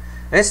cobra.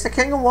 It's the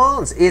King of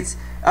Wands. It's,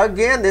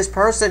 again, this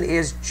person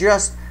is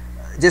just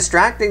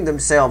distracting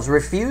themselves,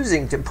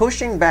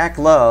 pushing back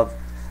love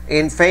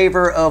in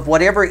favor of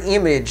whatever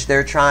image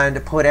they're trying to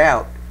put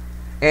out.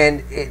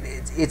 And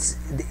it's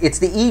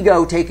the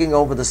ego taking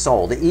over the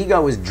soul. The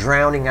ego is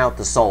drowning out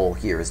the soul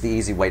here, is the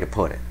easy way to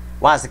put it.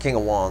 Why is the King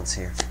of Wands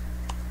here?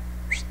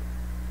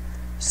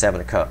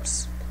 Seven of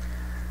Cups.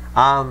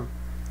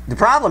 The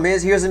problem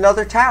is, here's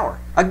another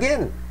tower.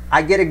 Again,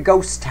 I get a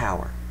ghost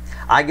tower.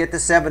 I get the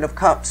Seven of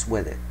Cups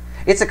with it.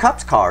 It's a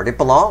Cups card. It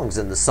belongs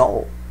in the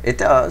soul. It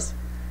does.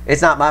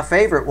 It's not my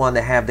favorite one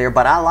to have there,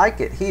 but I like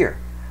it here.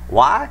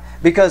 Why?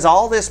 Because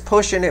all this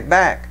pushing it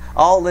back,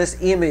 all this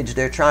image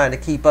they're trying to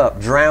keep up,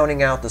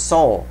 drowning out the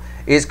soul,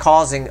 is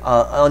causing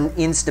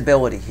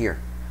instability here.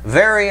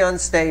 Very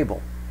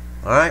unstable.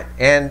 All right?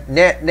 And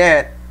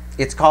net,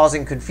 it's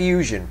causing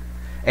confusion.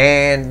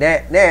 And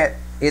net,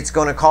 it's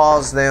going to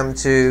cause them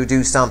to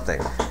do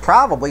something.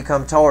 Probably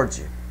come towards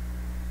you.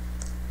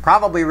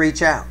 Probably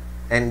reach out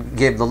and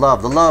give the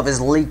love. The love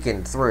is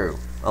leaking through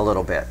a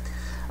little bit.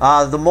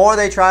 The more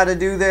they try to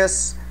do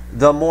this,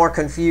 the more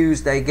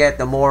confused they get,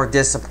 the more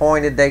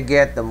disappointed they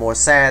get, the more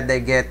sad they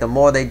get, the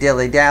more they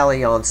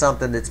dilly-dally on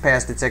something that's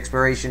past its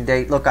expiration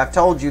date. Look, I've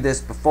told you this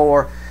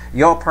before.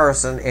 Your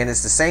person, and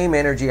it's the same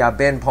energy I've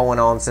been pulling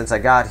on since I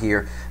got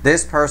here,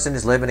 this person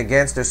is living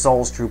against their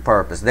soul's true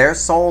purpose. Their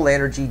soul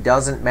energy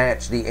doesn't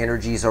match the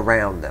energies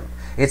around them.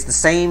 It's the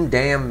same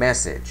damn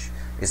message.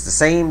 It's the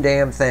same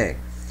damn thing.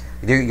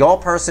 Your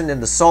person in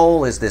the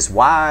soul is this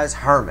wise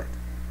hermit.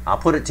 I'll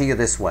put it to you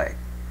this way.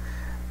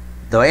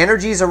 The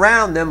energies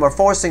around them are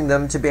forcing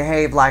them to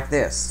behave like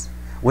this,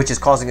 which is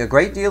causing a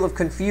great deal of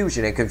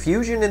confusion. And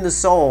confusion in the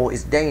soul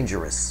is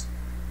dangerous.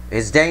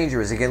 It's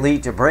dangerous. It can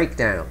lead to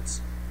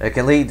breakdowns. It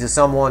can lead to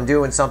someone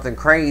doing something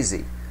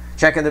crazy,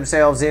 checking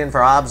themselves in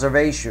for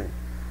observation,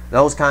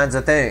 those kinds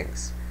of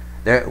things.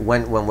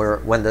 When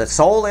the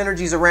soul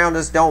energies around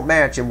us don't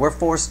match and we're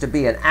forced to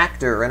be an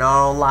actor in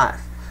our own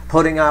life,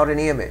 putting out an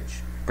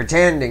image,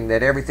 pretending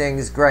that everything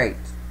is great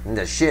and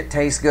the shit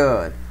tastes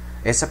good,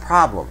 it's a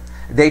problem.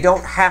 They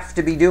don't have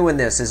to be doing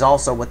this, is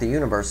also what the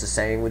universe is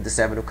saying with the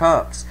Seven of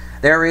Cups.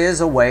 There is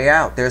a way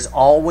out. There's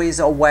always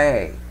a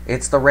way.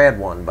 It's the red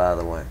one, by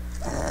the way.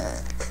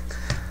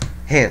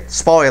 Hint,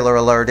 spoiler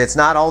alert, it's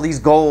not all these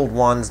gold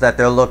ones that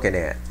they're looking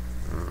at.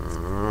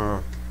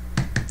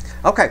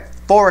 Okay,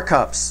 Four of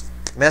Cups.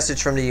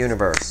 Message from the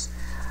universe.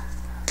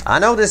 I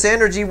know this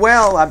energy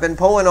well. I've been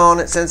pulling on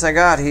it since I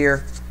got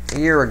here a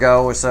year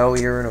ago or so,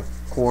 year and a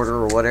quarter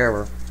or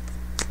whatever.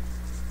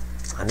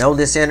 I know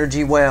this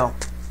energy well.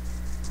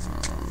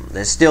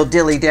 They're still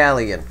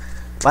dilly-dallying.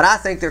 But I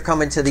think they're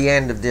coming to the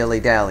end of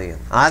dilly-dallying.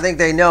 I think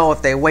they know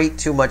if they wait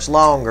too much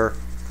longer,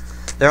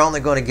 they're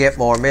only going to get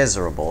more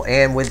miserable.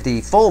 And with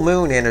the full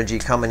moon energy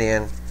coming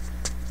in,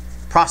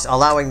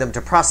 allowing them to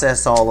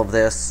process all of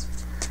this,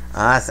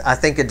 I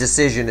think a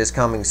decision is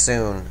coming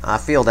soon. I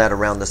feel that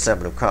around the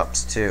Seven of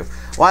Cups too.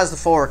 Why is the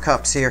Four of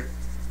Cups here?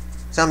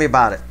 Tell me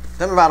about it.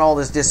 Tell me about all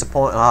this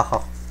disappointment.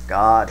 Oh,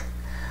 God.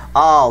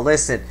 Oh,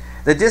 listen.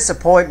 The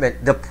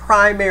disappointment, the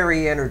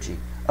primary energy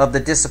of the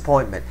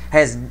disappointment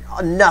has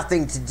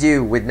nothing to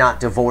do with not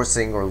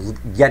divorcing or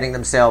getting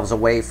themselves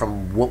away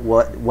from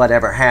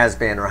whatever has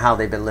been or how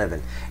they've been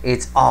living.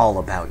 It's all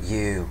about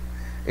you.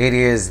 It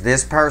is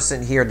this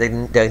person here,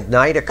 the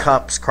Knight of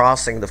Cups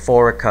crossing the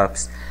Four of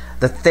Cups.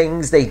 The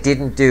things they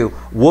didn't do.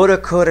 Woulda,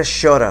 coulda,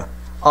 shoulda.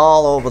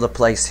 All over the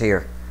place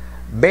here.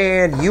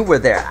 Man, you were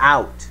there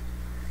out.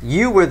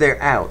 You were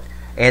there out.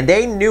 And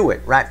they knew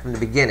it right from the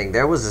beginning.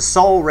 There was a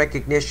soul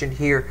recognition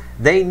here.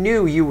 They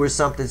knew you were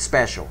something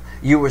special.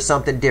 You were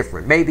something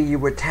different. Maybe you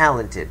were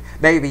talented.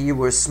 Maybe you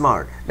were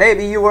smart.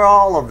 Maybe you were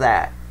all of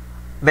that.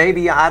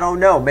 Maybe, I don't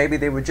know. Maybe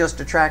they were just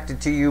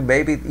attracted to you.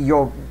 Maybe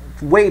you're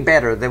way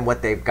better than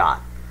what they've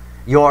got.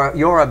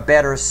 You're a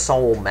better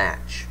soul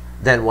match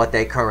than what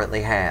they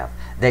currently have.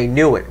 They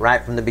knew it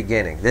right from the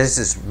beginning. This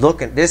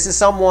is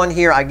someone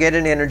here, I get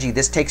an energy.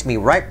 This takes me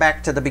right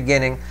back to the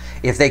beginning.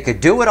 If they could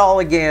do it all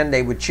again,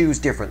 they would choose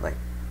differently.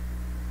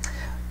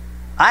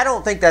 I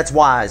don't think that's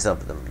wise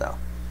of them, though.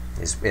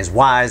 As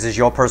wise as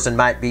your person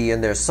might be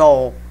in their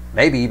soul,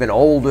 maybe even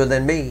older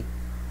than me,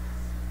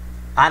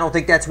 I don't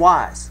think that's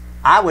wise.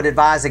 I would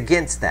advise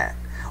against that.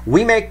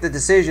 We make the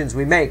decisions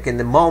we make in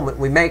the moment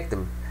we make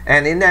them,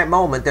 and in that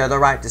moment, they're the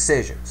right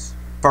decisions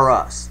for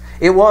us.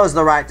 It was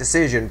the right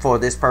decision for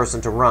this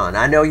person to run.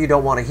 I know you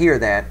don't want to hear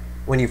that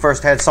when you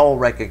first had soul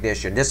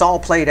recognition. This all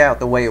played out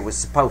the way it was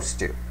supposed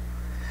to.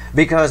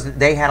 Because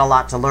they had a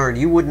lot to learn.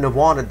 You wouldn't have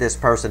wanted this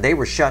person. They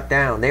were shut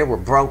down. They were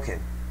broken.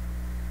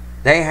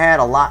 They had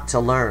a lot to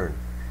learn.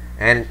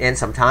 And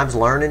sometimes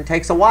learning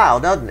takes a while,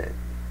 doesn't it?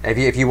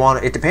 If you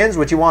want, it depends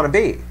what you want to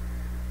be.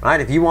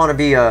 Right? If you want to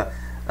be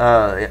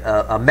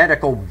a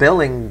medical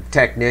billing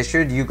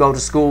technician, you go to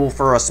school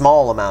for a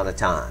small amount of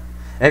time.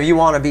 If you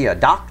want to be a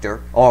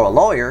doctor or a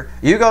lawyer,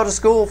 you go to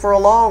school for a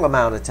long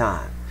amount of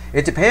time.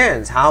 It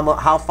depends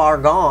how far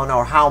gone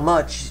or how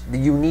much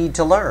you need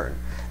to learn.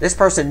 This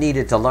person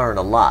needed to learn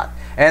a lot.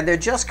 And they're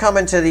just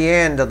coming to the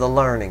end of the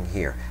learning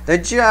here. They're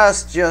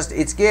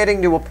it's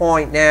getting to a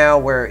point now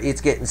where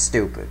it's getting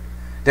stupid.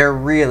 They're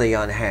really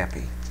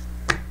unhappy.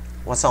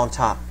 What's on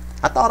top?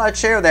 I thought I'd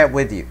share that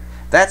with you.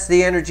 That's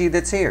the energy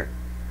that's here.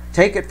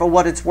 Take it for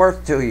what it's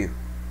worth to you.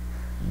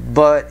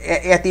 But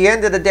at the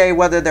end of the day,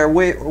 whether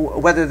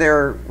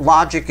their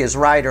logic is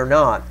right or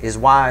not, is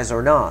wise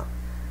or not,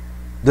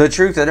 the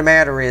truth of the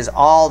matter is,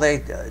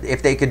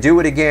 if they could do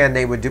it again,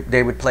 they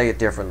would play it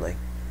differently.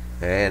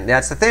 And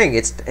that's the thing.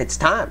 It's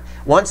time.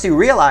 Once you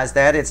realize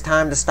that, it's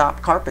time to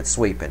stop carpet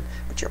sweeping.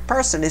 But your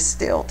person is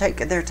still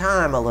taking their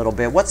time a little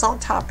bit. What's on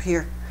top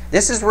here?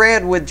 This is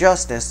red with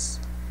justice.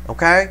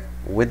 Okay,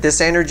 with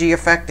this energy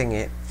affecting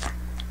it.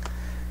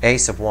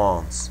 Ace of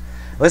Wands.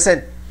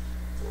 Listen.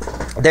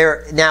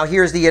 Now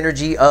here's the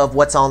energy of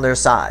what's on their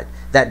side.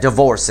 That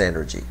divorce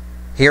energy.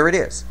 Here it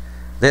is.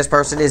 This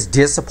person is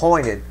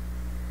disappointed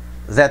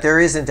that there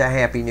isn't a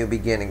happy new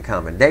beginning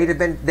coming.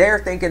 They're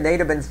thinking they'd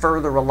have been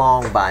further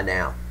along by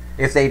now.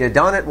 If they'd have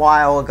done it a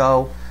while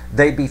ago,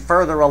 they'd be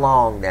further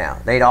along now.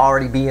 They'd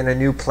already be in a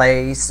new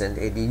place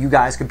and you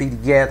guys could be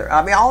together.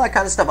 I mean, all that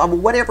kind of stuff. I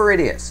mean, whatever it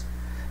is.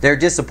 They're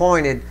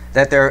disappointed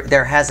that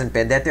there hasn't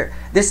been.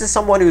 This is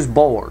someone who's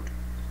bored.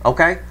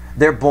 Okay?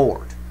 They're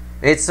bored.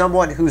 It's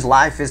someone whose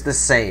life is the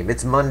same.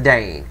 It's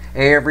mundane.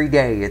 Every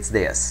day it's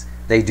this.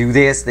 They do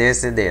this,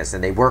 this, and this.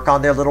 And they work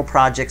on their little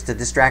projects to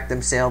distract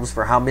themselves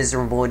for how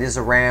miserable it is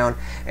around.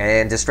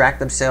 And distract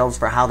themselves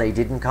for how they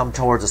didn't come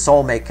towards a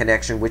soulmate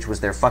connection, which was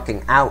their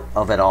fucking out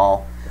of it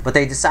all. But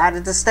they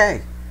decided to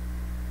stay.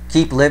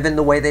 Keep living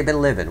the way they've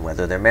been living.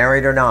 Whether they're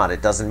married or not,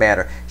 it doesn't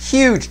matter.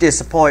 Huge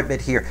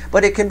disappointment here.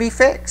 But it can be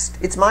fixed.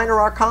 It's minor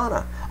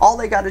arcana. All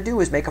they got to do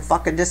is make a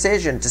fucking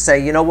decision to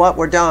say, you know what,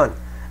 we're done.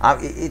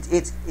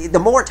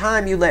 The more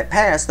time you let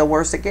pass, the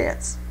worse it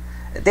gets.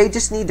 They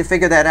just need to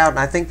figure that out, and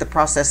I think the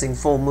processing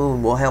full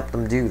moon will help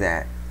them do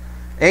that.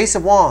 Ace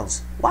of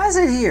Wands. Why is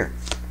it here?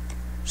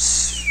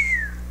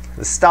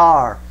 The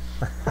star.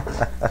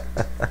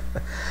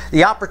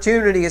 The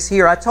opportunity is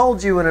here. I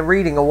told you in a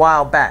reading a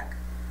while back.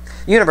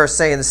 The universe is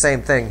saying the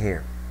same thing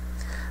here.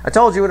 I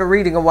told you in a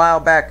reading a while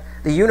back,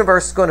 the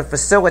universe is going to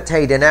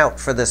facilitate an out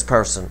for this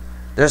person.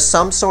 There's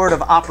some sort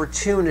of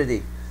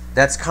opportunity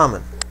that's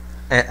coming.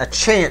 A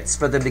chance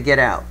for them to get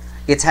out.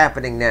 It's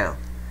happening now.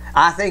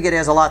 I think it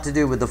has a lot to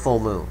do with the full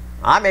moon.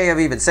 I may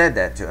have even said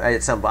that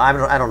at some point.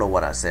 I don't know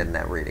what I said in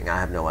that reading. I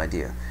have no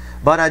idea.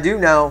 But I do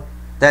know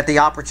that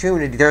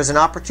there's an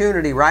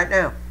opportunity right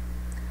now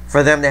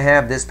for them to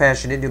have this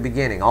passionate new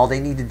beginning. All they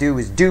need to do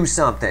is do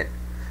something.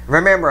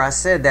 Remember, I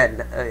said that,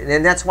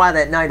 and that's why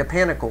that Knight of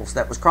Pentacles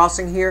that was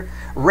crossing here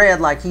read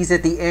like he's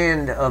at the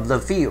end of the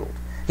field.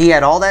 He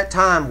had all that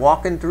time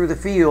walking through the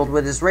field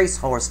with his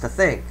racehorse to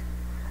think.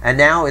 And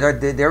now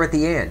they're at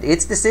the end.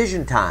 It's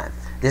decision time.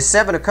 This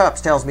Seven of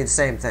Cups tells me the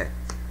same thing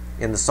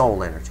in the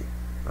soul energy.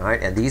 All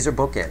right, and these are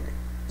bookending,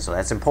 so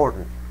that's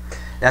important.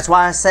 That's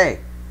why I say,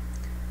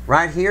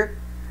 right here,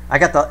 I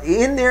got the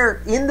in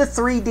the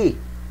 3D,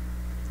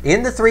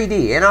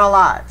 in our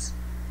lives.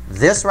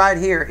 This right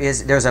here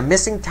is, there's a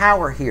missing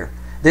tower here.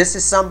 This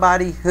is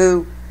somebody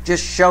who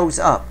just shows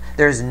up.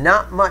 There's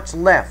not much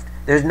left.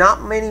 There's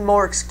not many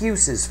more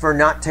excuses for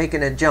not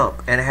taking a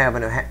jump and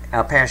having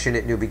a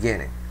passionate new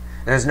beginning.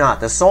 There's not.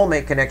 The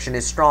soulmate connection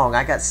is strong.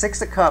 I got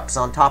Six of Cups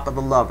on top of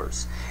the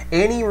Lovers.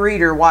 Any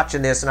reader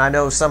watching this, and I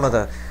know some of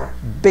the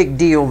big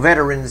deal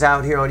veterans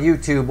out here on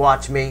YouTube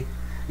watch me,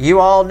 you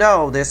all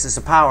know this is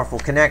a powerful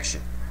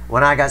connection.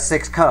 When I got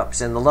Six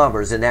Cups and the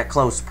Lovers in that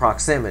close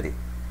proximity.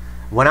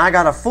 When I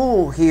got a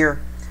Fool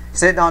here,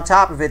 sitting on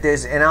top of it,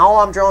 and all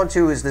I'm drawn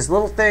to is this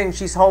little thing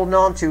she's holding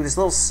on to, this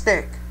little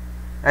stick.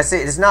 That's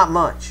it. It's not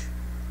much.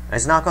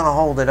 It's not going to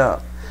hold it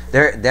up.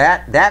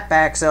 That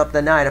backs up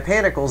the Knight of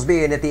Pentacles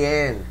being at the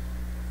end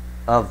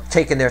of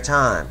taking their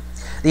time.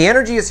 The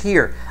energy is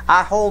here.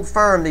 I hold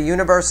firm the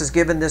universe is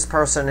giving this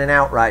person an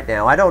out right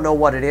now. I don't know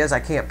what it is.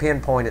 I can't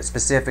pinpoint it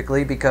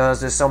specifically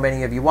because there's so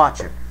many of you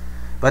watching.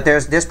 But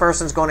this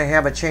person's going to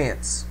have a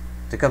chance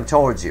to come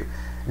towards you.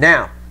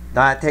 Now,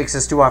 that takes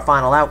us to our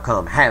final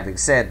outcome. Having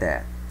said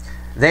that,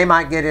 they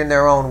might get in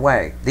their own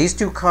way. These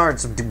two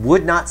cards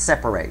would not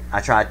separate. I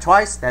tried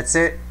twice. That's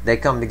it. They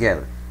come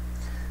together.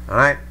 All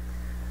right?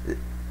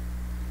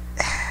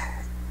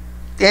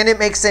 And it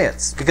makes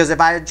sense. Because if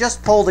I had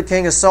just pulled the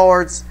King of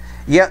Swords,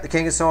 the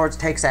King of Swords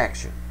takes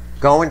action.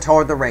 Going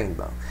toward the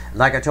rainbow.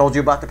 Like I told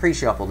you about the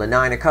pre-shuffle, the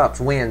Nine of Cups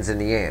wins in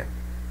the end.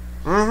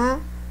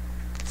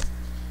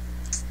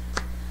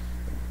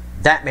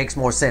 That makes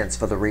more sense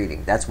for the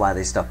reading. That's why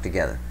they stuck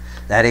together.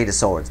 That Eight of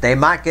Swords. They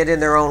might get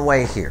in their own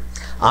way here.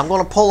 I'm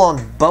going to pull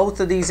on both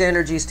of these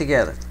energies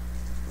together.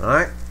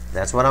 Alright?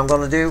 That's what I'm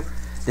going to do.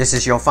 This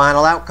is your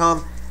final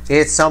outcome.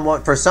 It's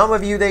somewhat, for some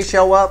of you they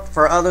show up.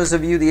 For others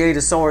of you the Eight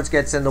of Swords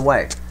gets in the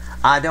way.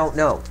 I don't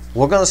know.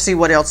 We're going to see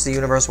what else the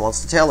universe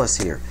wants to tell us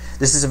here.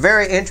 This is a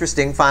very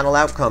interesting final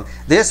outcome.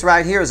 This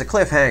right here is a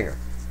cliffhanger.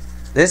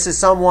 This is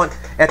someone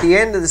at the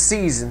end of the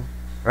season,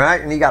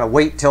 right? And you got to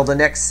wait till the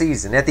next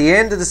season. At the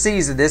end of the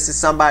season, this is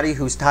somebody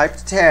who's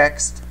typed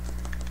text,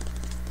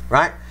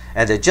 right?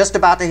 And they're just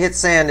about to hit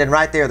send, and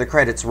right there the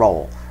credits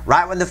roll.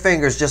 Right when the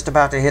finger's just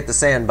about to hit the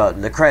send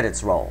button, the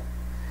credits roll.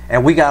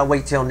 And we got to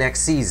wait till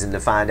next season to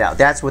find out.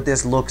 That's what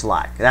this looks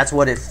like. That's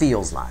what it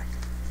feels like.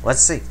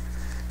 Let's see.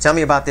 Tell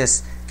me about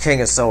this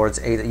King of Swords.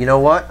 You know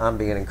what? I'm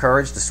being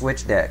encouraged to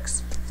switch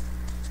decks.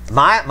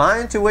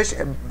 My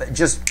intuition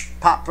just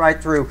popped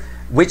right through.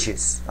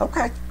 Witches.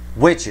 Okay.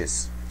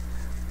 Witches.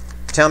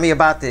 Tell me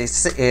about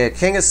the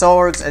King of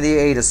Swords and the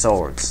Eight of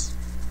Swords.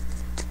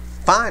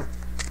 Fine.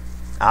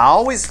 I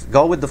always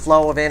go with the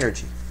flow of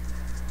energy.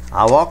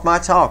 I walk my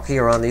talk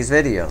here on these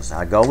videos.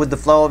 I go with the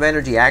flow of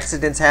energy.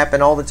 Accidents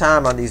happen all the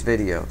time on these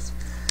videos.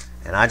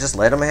 And I just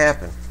let them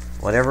happen.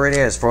 Whatever it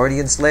is.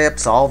 Freudian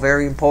slips, all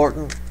very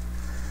important.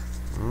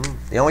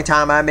 The only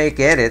time I make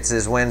edits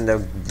is when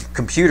the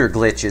computer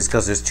glitches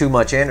because there's too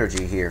much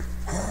energy here.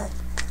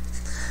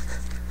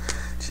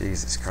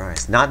 Jesus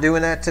Christ. Not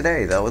doing that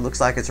today, though. It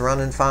looks like it's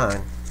running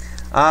fine.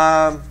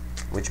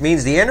 Which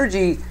means the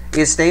energy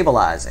is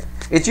stabilizing.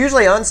 It's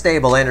usually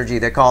unstable energy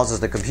that causes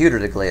the computer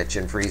to glitch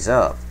and freeze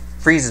up.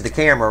 Freezes the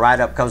camera right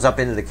up, comes up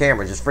into the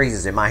camera, just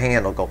freezes it. My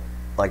hand will go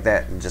like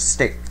that and just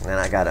stick. And then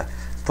I got to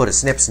put a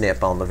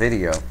snip on the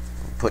video.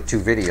 Put two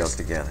videos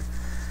together.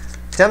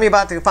 Tell me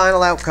about the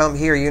final outcome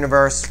here,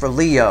 universe, for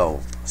Leo.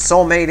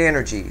 Soulmate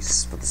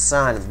energies for the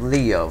sign of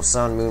Leo.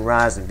 Sun, Moon,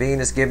 Rising,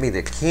 Venus. Give me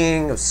the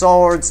King of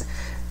Swords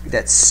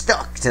that's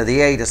stuck to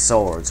the Eight of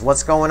Swords.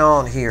 What's going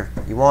on here?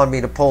 You wanted me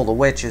to pull the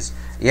witches.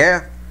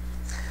 Yeah?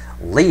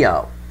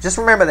 Leo. Just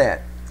remember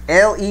that.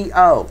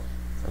 L-E-O.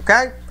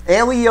 Okay?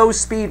 L-E-O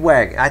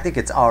Speedwagon. I think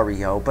it's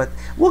R-E-O, but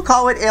we'll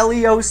call it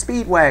L-E-O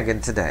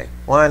Speedwagon today.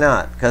 Why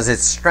not? Because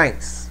it's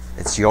strength.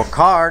 It's your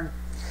card.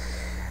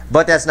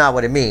 But that's not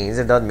what it means.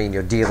 It doesn't mean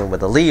you're dealing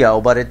with a Leo,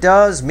 but it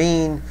does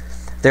mean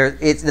that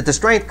the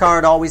strength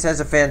card always has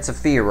a fence of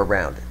fear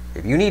around it.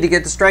 If you need to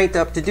get the strength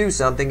up to do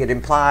something, it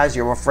implies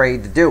you're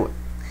afraid to do it.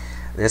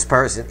 This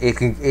person,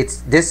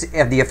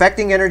 the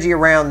affecting energy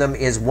around them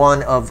is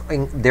one of,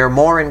 they're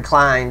more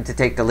inclined to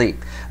take the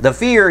leap. The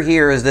fear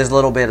here is this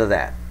little bit of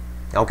that.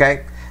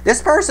 Okay?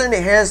 This person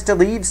has to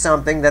leave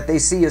something that they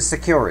see as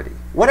security.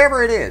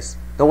 Whatever it is,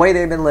 the way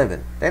they've been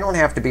living. They don't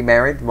have to be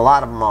married. A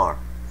lot of them are.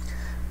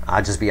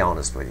 I'll just be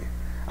honest with you.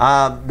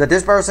 But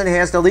this person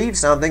has to leave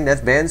something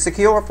that's been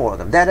secure for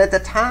them. That at the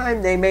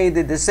time they made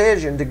the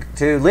decision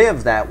to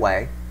live that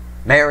way,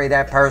 marry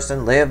that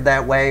person, live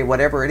that way,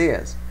 whatever it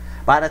is.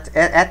 But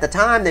at the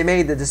time they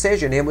made the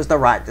decision, it was the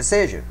right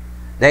decision.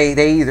 They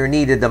either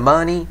needed the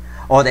money,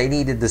 or they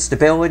needed the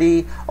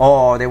stability,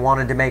 or they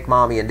wanted to make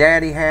mommy and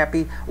daddy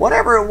happy.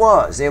 Whatever it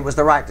was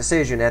the right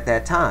decision at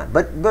that time.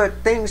 But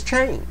things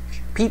change.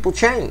 People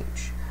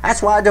change.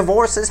 That's why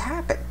divorces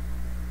happen.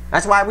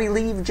 That's why we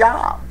leave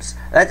jobs.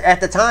 At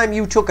the time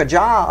you took a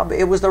job,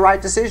 it was the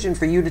right decision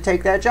for you to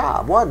take that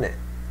job, wasn't it?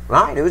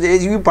 right?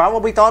 You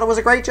probably thought it was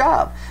a great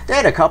job.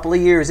 Then a couple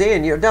of years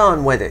in, you're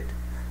done with it.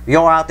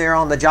 You're out there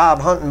on the job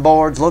hunting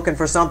boards looking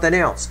for something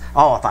else.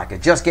 Oh, if I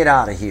could just get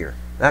out of here.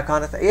 That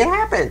kind of thing. It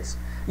happens.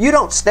 You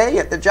don't stay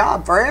at the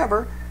job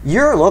forever.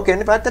 You're looking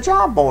at the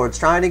job boards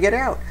trying to get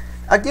out.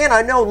 Again,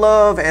 I know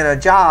love and a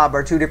job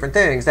are two different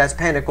things. That's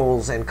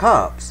pentacles and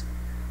cups.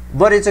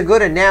 But it's a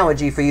good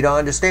analogy for you to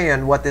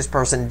understand what this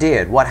person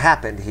did, what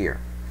happened here.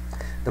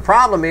 The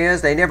problem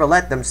is they never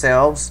let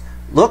themselves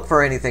look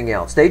for anything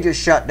else. They just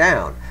shut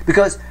down.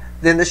 Because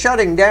then the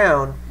shutting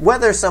down,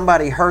 whether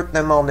somebody hurt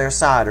them on their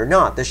side or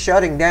not, the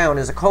shutting down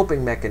is a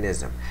coping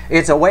mechanism.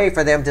 It's a way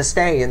for them to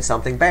stay in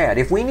something bad.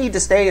 If we need to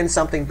stay in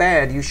something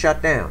bad, you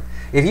shut down.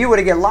 If you were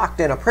to get locked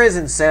in a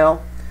prison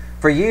cell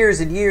for years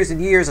and years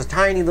and years, a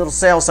tiny little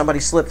cell, somebody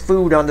slipped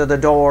food under the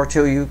door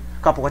to you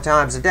a couple of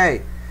times a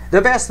day,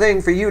 the best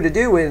thing for you to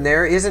do in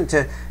there isn't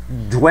to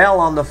dwell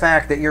on the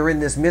fact that you're in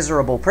this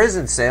miserable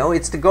prison cell.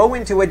 It's to go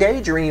into a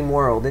daydream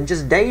world and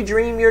just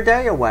daydream your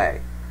day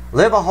away.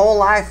 Live a whole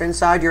life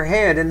inside your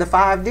head in the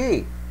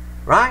 5D,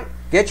 right?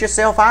 Get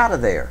yourself out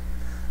of there.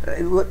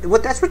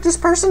 That's what this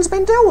person's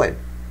been doing.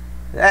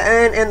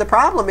 And the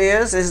problem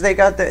is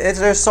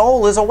their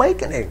soul is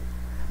awakening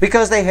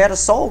because they had a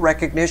soul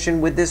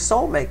recognition with this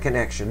soulmate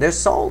connection. Their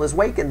soul is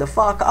waking the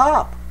fuck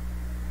up.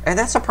 And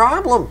that's a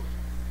problem.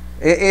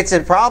 It's a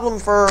problem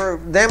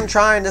for them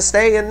trying to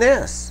stay in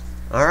this.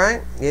 All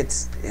right?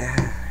 It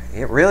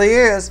really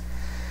is.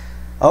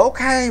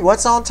 Okay,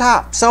 what's on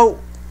top? So,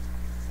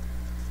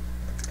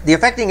 the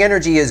affecting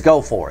energy is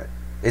go for it.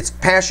 It's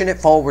passionate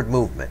forward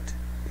movement.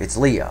 It's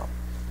Leo.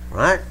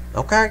 Right?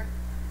 Okay?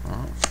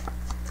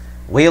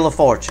 Wheel of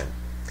Fortune.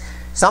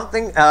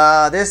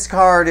 This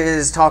card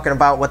is talking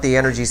about what the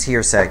energies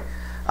here say.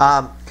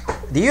 The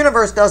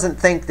universe doesn't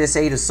think this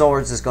Eight of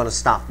Swords is going to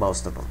stop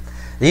most of them.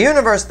 The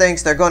universe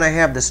thinks they're going to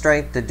have the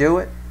strength to do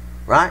it,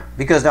 right?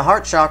 Because the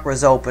heart chakra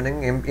is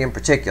opening in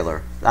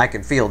particular. I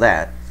can feel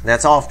that.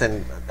 That's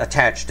often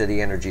attached to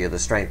the energy of the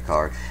Strength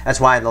card.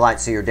 That's why in the Light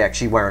Seer deck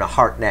she's wearing a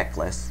heart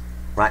necklace,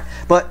 right?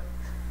 But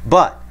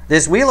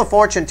this Wheel of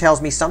Fortune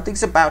tells me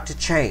something's about to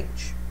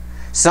change.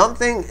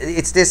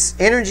 It's this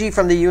energy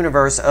from the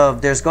universe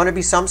of there's going to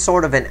be some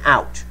sort of an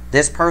out.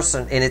 This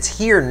person, and it's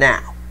here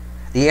now.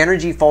 The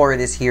energy for it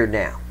is here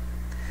now.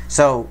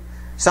 So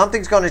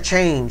something's going to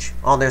change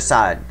on their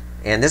side.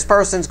 And this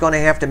person's going to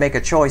have to make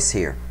a choice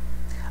here.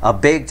 A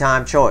big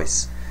time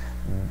choice.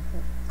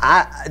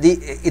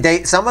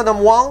 Some of them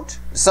won't,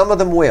 some of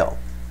them will.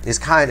 It's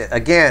kind of,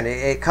 again,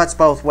 it cuts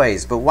both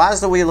ways. But why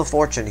is the Wheel of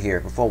Fortune here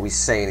before we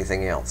say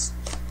anything else?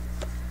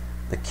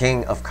 The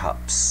King of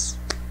Cups.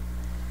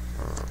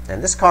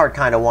 And this card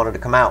kind of wanted to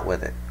come out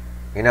with it.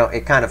 You know,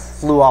 it kind of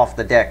flew off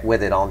the deck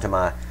with it onto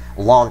my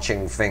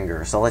launching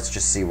finger. So let's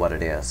just see what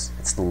it is.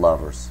 It's the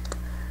Lovers.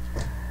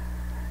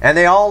 And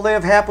they all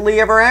live happily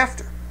ever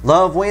after.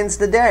 Love wins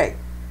the day.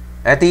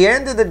 At the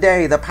end of the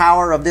day, the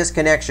power of this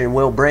connection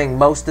will bring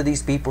most of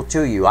these people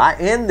to you. I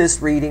end this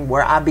reading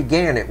where I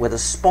began it with a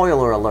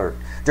spoiler alert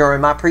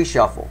during my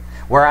pre-shuffle,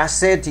 where I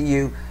said to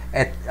you,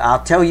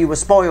 I'll tell you a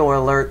spoiler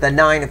alert, the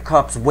Nine of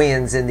Cups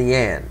wins in the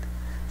end.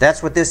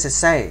 That's what this is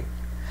saying.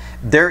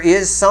 There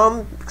is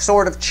some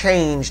sort of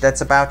change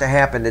that's about to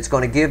happen that's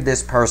going to give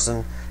this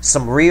person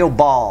some real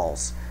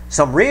balls,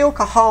 some real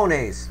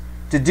cojones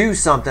to do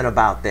something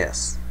about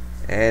this.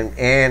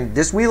 And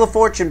this Wheel of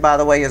Fortune, by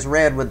the way, is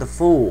red with the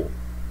Fool.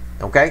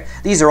 Okay?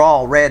 These are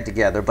all red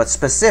together, but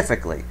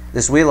specifically,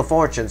 this Wheel of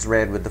Fortune's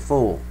red with the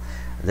Fool.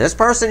 This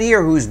person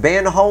here who's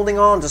been holding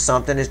on to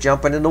something is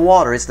jumping in the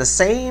water. It's the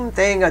same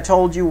thing I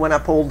told you when I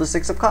pulled the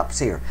Six of Cups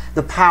here.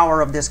 The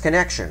power of this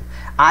connection.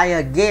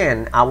 I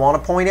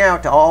want to point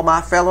out to all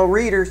my fellow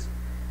readers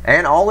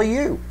and all of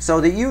you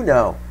so that you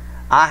know.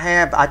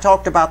 I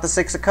talked about the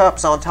Six of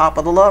Cups on top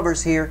of the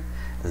Lovers here.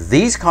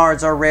 These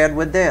cards are red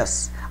with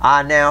this.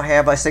 I now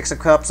have a Six of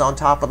Cups on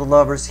top of the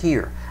Lovers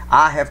here.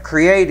 I have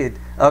created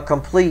a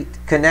complete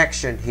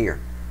connection here.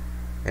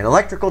 In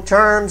electrical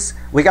terms,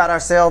 we got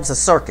ourselves a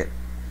circuit.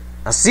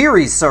 A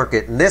series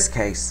circuit in this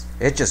case.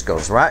 It just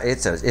goes right.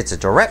 It's a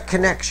direct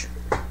connection.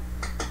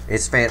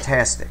 It's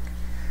fantastic.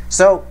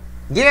 So,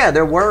 yeah,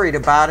 they're worried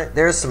about it.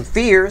 There's some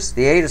fears.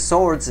 The Eight of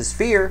Swords is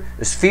fear.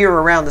 There's fear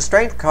around the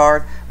Strength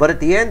card. But at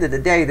the end of the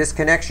day, this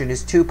connection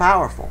is too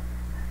powerful.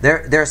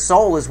 Their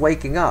soul is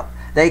waking up.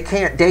 They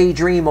can't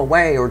daydream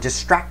away or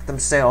distract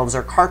themselves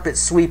or carpet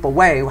sweep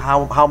away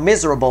how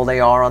miserable they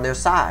are on their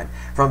side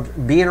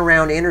from being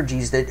around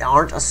energies that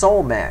aren't a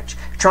soul match,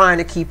 trying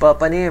to keep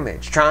up an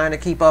image, trying to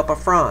keep up a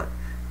front,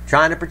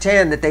 trying to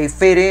pretend that they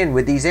fit in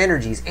with these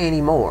energies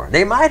anymore.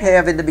 They might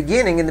have in the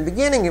beginning. In the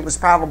beginning, it was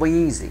probably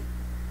easy.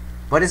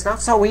 But it's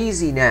not so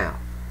easy now.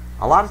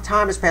 A lot of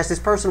time has passed. This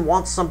person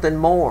wants something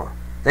more.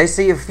 They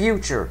see a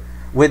future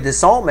with the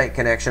soulmate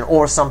connection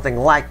or something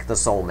like the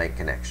soulmate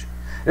connection.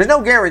 There's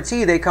no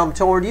guarantee they come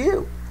toward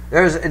you.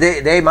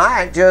 They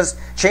might just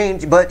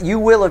change, but you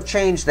will have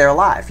changed their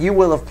life. You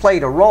will have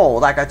played a role,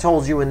 like I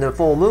told you in the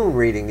full moon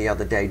reading the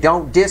other day.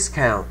 Don't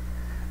discount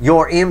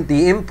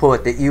the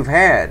input that you've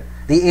had,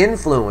 the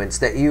influence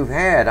that you've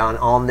had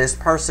on this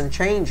person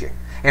changing.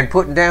 and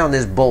putting down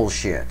this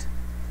bullshit,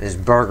 this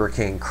Burger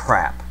King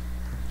crap.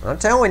 I'm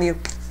telling you,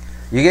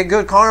 you get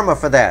good karma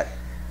for that.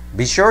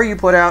 Be sure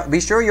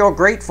you're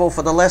grateful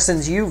for the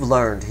lessons you've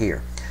learned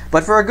here.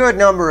 But for a good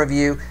number of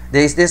you,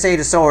 this Eight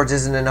of Swords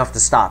isn't enough to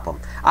stop them.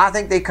 I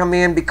think they come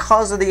in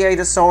because of the Eight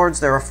of Swords.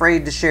 They're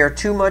afraid to share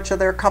too much of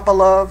their cup of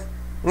love,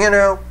 you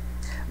know.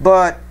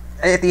 But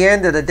at the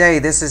end of the day,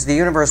 this is the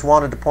universe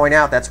wanted to point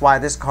out. That's why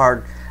this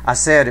card, I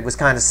said it was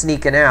kind of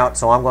sneaking out,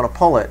 so I'm going to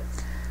pull it.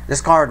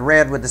 This card,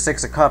 red with the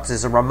Six of Cups,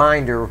 is a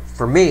reminder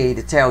for me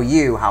to tell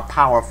you how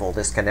powerful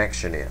this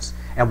connection is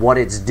and what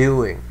it's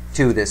doing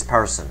to this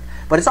person.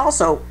 But it's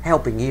also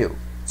helping you,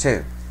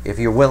 too, if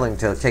you're willing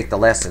to take the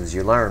lessons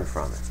you learn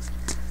from it.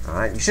 All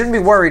right? You shouldn't be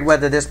worried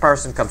whether this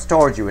person comes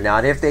towards you or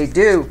not. If they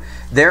do,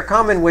 they're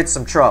coming with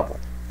some trouble.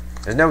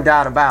 There's no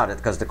doubt about it,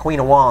 because the Queen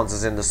of Wands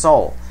is in the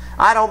soul.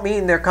 I don't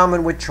mean they're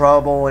coming with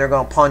trouble and they're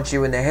going to punch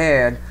you in the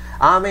head.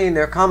 I mean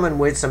they're coming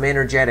with some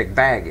energetic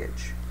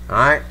baggage. All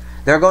right?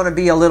 They're going to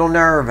be a little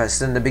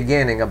nervous in the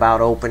beginning about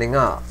opening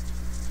up.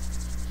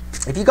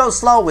 If you go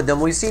slow with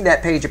them, we've seen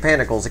that Page of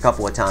Pentacles a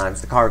couple of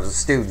times, the card of the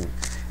student.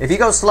 If you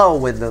go slow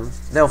with them,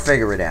 they'll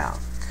figure it out.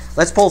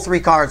 Let's pull 3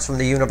 cards from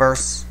the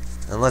universe,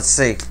 and let's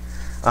see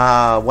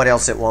what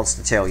else it wants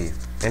to tell you.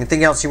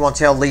 Anything else you want to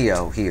tell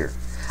Leo here?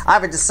 I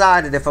haven't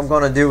decided if I'm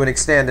going to do an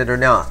extended or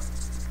not.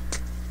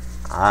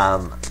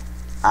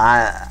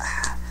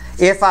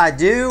 If I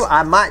do,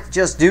 I might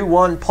just do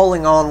one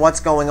pulling on what's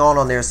going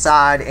on their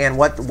side and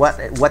what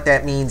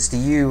that means to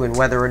you, and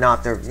whether or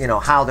not they're, you know,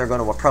 how they're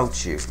going to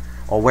approach you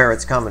or where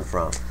it's coming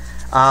from.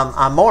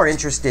 I'm more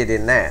interested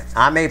in that.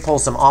 I may pull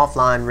some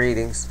offline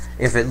readings.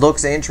 If it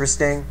looks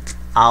interesting,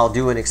 I'll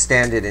do an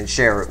extended and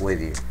share it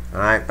with you. All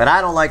right, but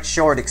I don't like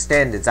short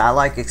extendeds. I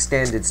like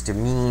extendeds to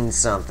mean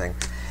something.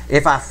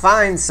 If I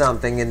find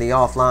something in the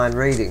offline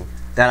reading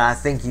that I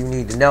think you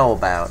need to know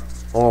about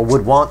or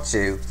would want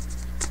to,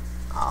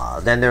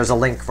 then there's a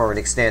link for an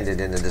extended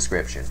in the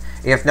description.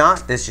 If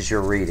not, this is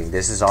your reading.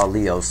 This is our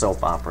Leo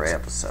soap opera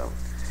episode.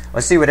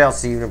 Let's see what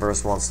else the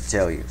universe wants to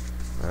tell you.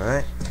 All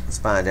right, let's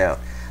find out.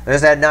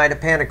 There's that Knight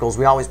of Pentacles.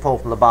 We always pull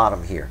from the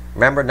bottom here.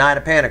 Remember, Knight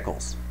of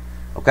Pentacles.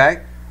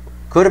 Okay?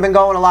 Could have been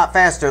going a lot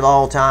faster the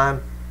whole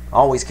time.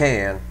 Always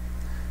can.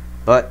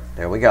 But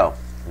there we go.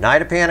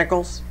 Knight of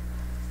Pentacles,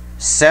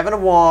 7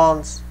 of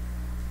Wands,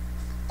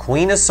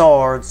 Queen of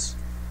Swords,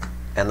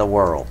 and the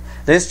World.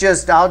 This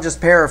just, I'll just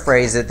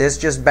paraphrase it. This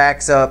just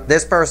backs up.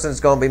 This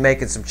person's going to be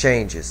making some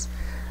changes.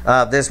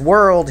 This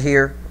World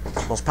here,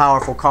 most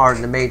powerful card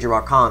in the major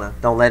arcana.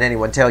 Don't let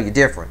anyone tell you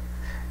different.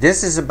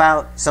 This is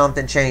about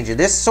something changing.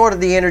 This is sort of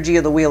the energy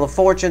of the Wheel of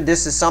Fortune.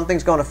 This is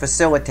something's going to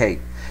facilitate.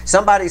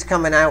 Somebody's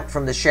coming out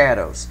from the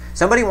shadows.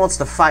 Somebody wants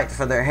to fight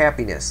for their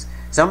happiness.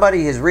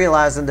 Somebody is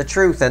realizing the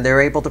truth and they're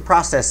able to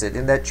process it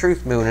in that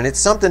truth moon. And it's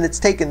something that's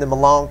taken them a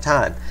long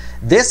time.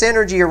 This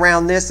energy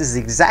around this is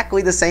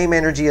exactly the same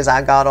energy as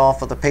I got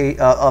off of the page,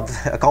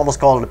 I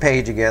almost called it a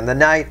page again, the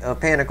Knight of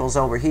Pentacles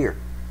over here.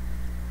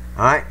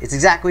 All right? It's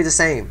exactly the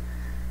same.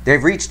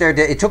 They've reached their,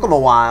 it took them a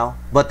while,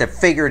 but they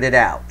figured it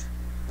out.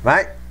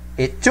 Right?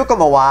 It took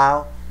them a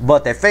while,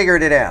 but they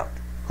figured it out.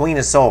 Queen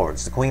of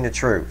Swords, the Queen of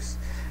Truth.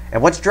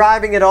 And what's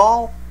driving it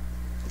all?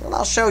 Well,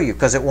 I'll show you,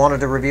 because it wanted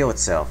to reveal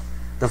itself.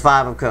 The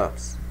 5 of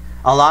Cups.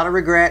 A lot of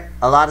regret,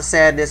 a lot of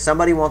sadness.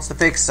 Somebody wants to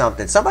fix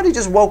something. Somebody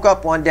just woke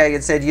up one day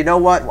and said, you know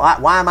what?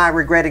 Why am I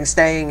regretting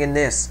staying in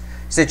this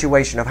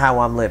situation of how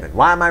I'm living?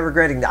 Why am I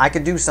regretting that? I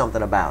can do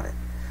something about it.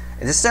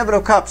 And the 7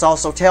 of Cups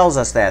also tells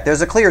us that.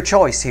 There's a clear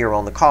choice here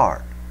on the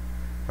card.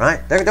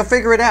 Right? They'll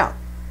figure it out.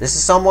 This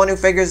is someone who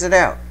figures it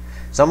out.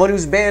 Someone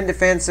who's been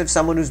defensive,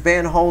 someone who's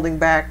been holding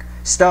back,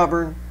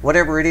 stubborn,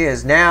 whatever it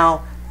is.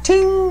 Now,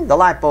 ting, the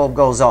light bulb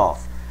goes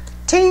off.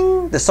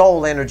 Ting, the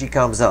soul energy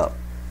comes up.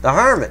 The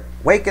Hermit,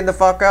 waking the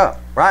fuck up,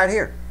 right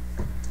here.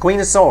 Queen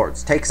of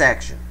Swords, takes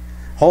action.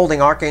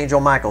 Holding Archangel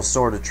Michael's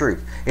sword of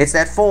truth. It's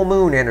that full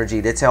moon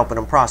energy that's helping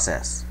them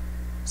process.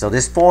 So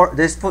this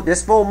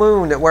full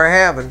moon that we're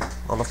having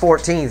on the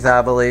 14th,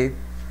 I believe,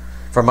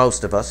 for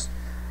most of us,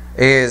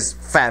 is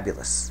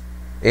fabulous.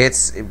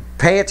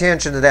 Pay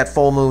attention to that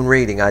full moon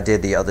reading I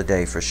did the other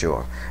day for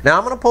sure. Now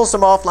I'm going to pull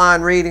some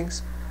offline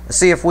readings.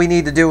 See if we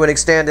need to do an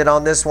extended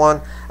on this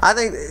one. I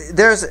think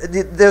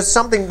there's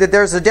something that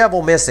there's a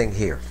devil missing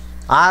here.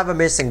 I have a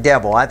missing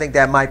devil. I think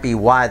that might be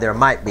why there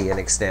might be an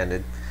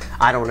extended.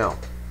 I don't know.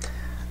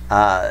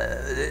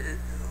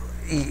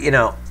 You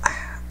know,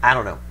 I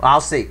don't know.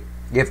 I'll see.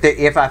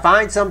 If I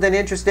find something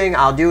interesting,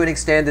 I'll do an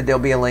extended. There'll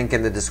be a link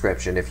in the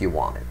description if you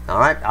want it. All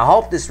right? I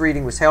hope this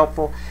reading was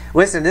helpful.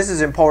 Listen, this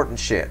is important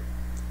shit.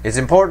 It's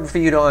important for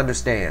you to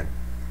understand.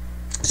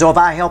 So if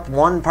I helped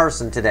one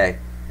person today,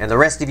 and the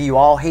rest of you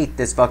all hate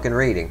this fucking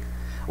reading,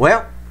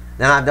 well,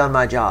 then I've done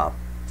my job,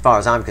 as far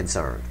as I'm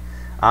concerned.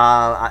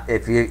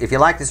 If you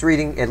like this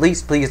reading, at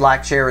least please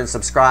like, share, and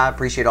subscribe.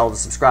 Appreciate all the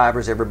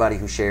subscribers, everybody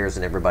who shares,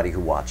 and everybody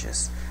who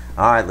watches.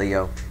 All right,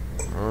 Leo.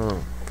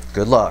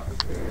 Good luck.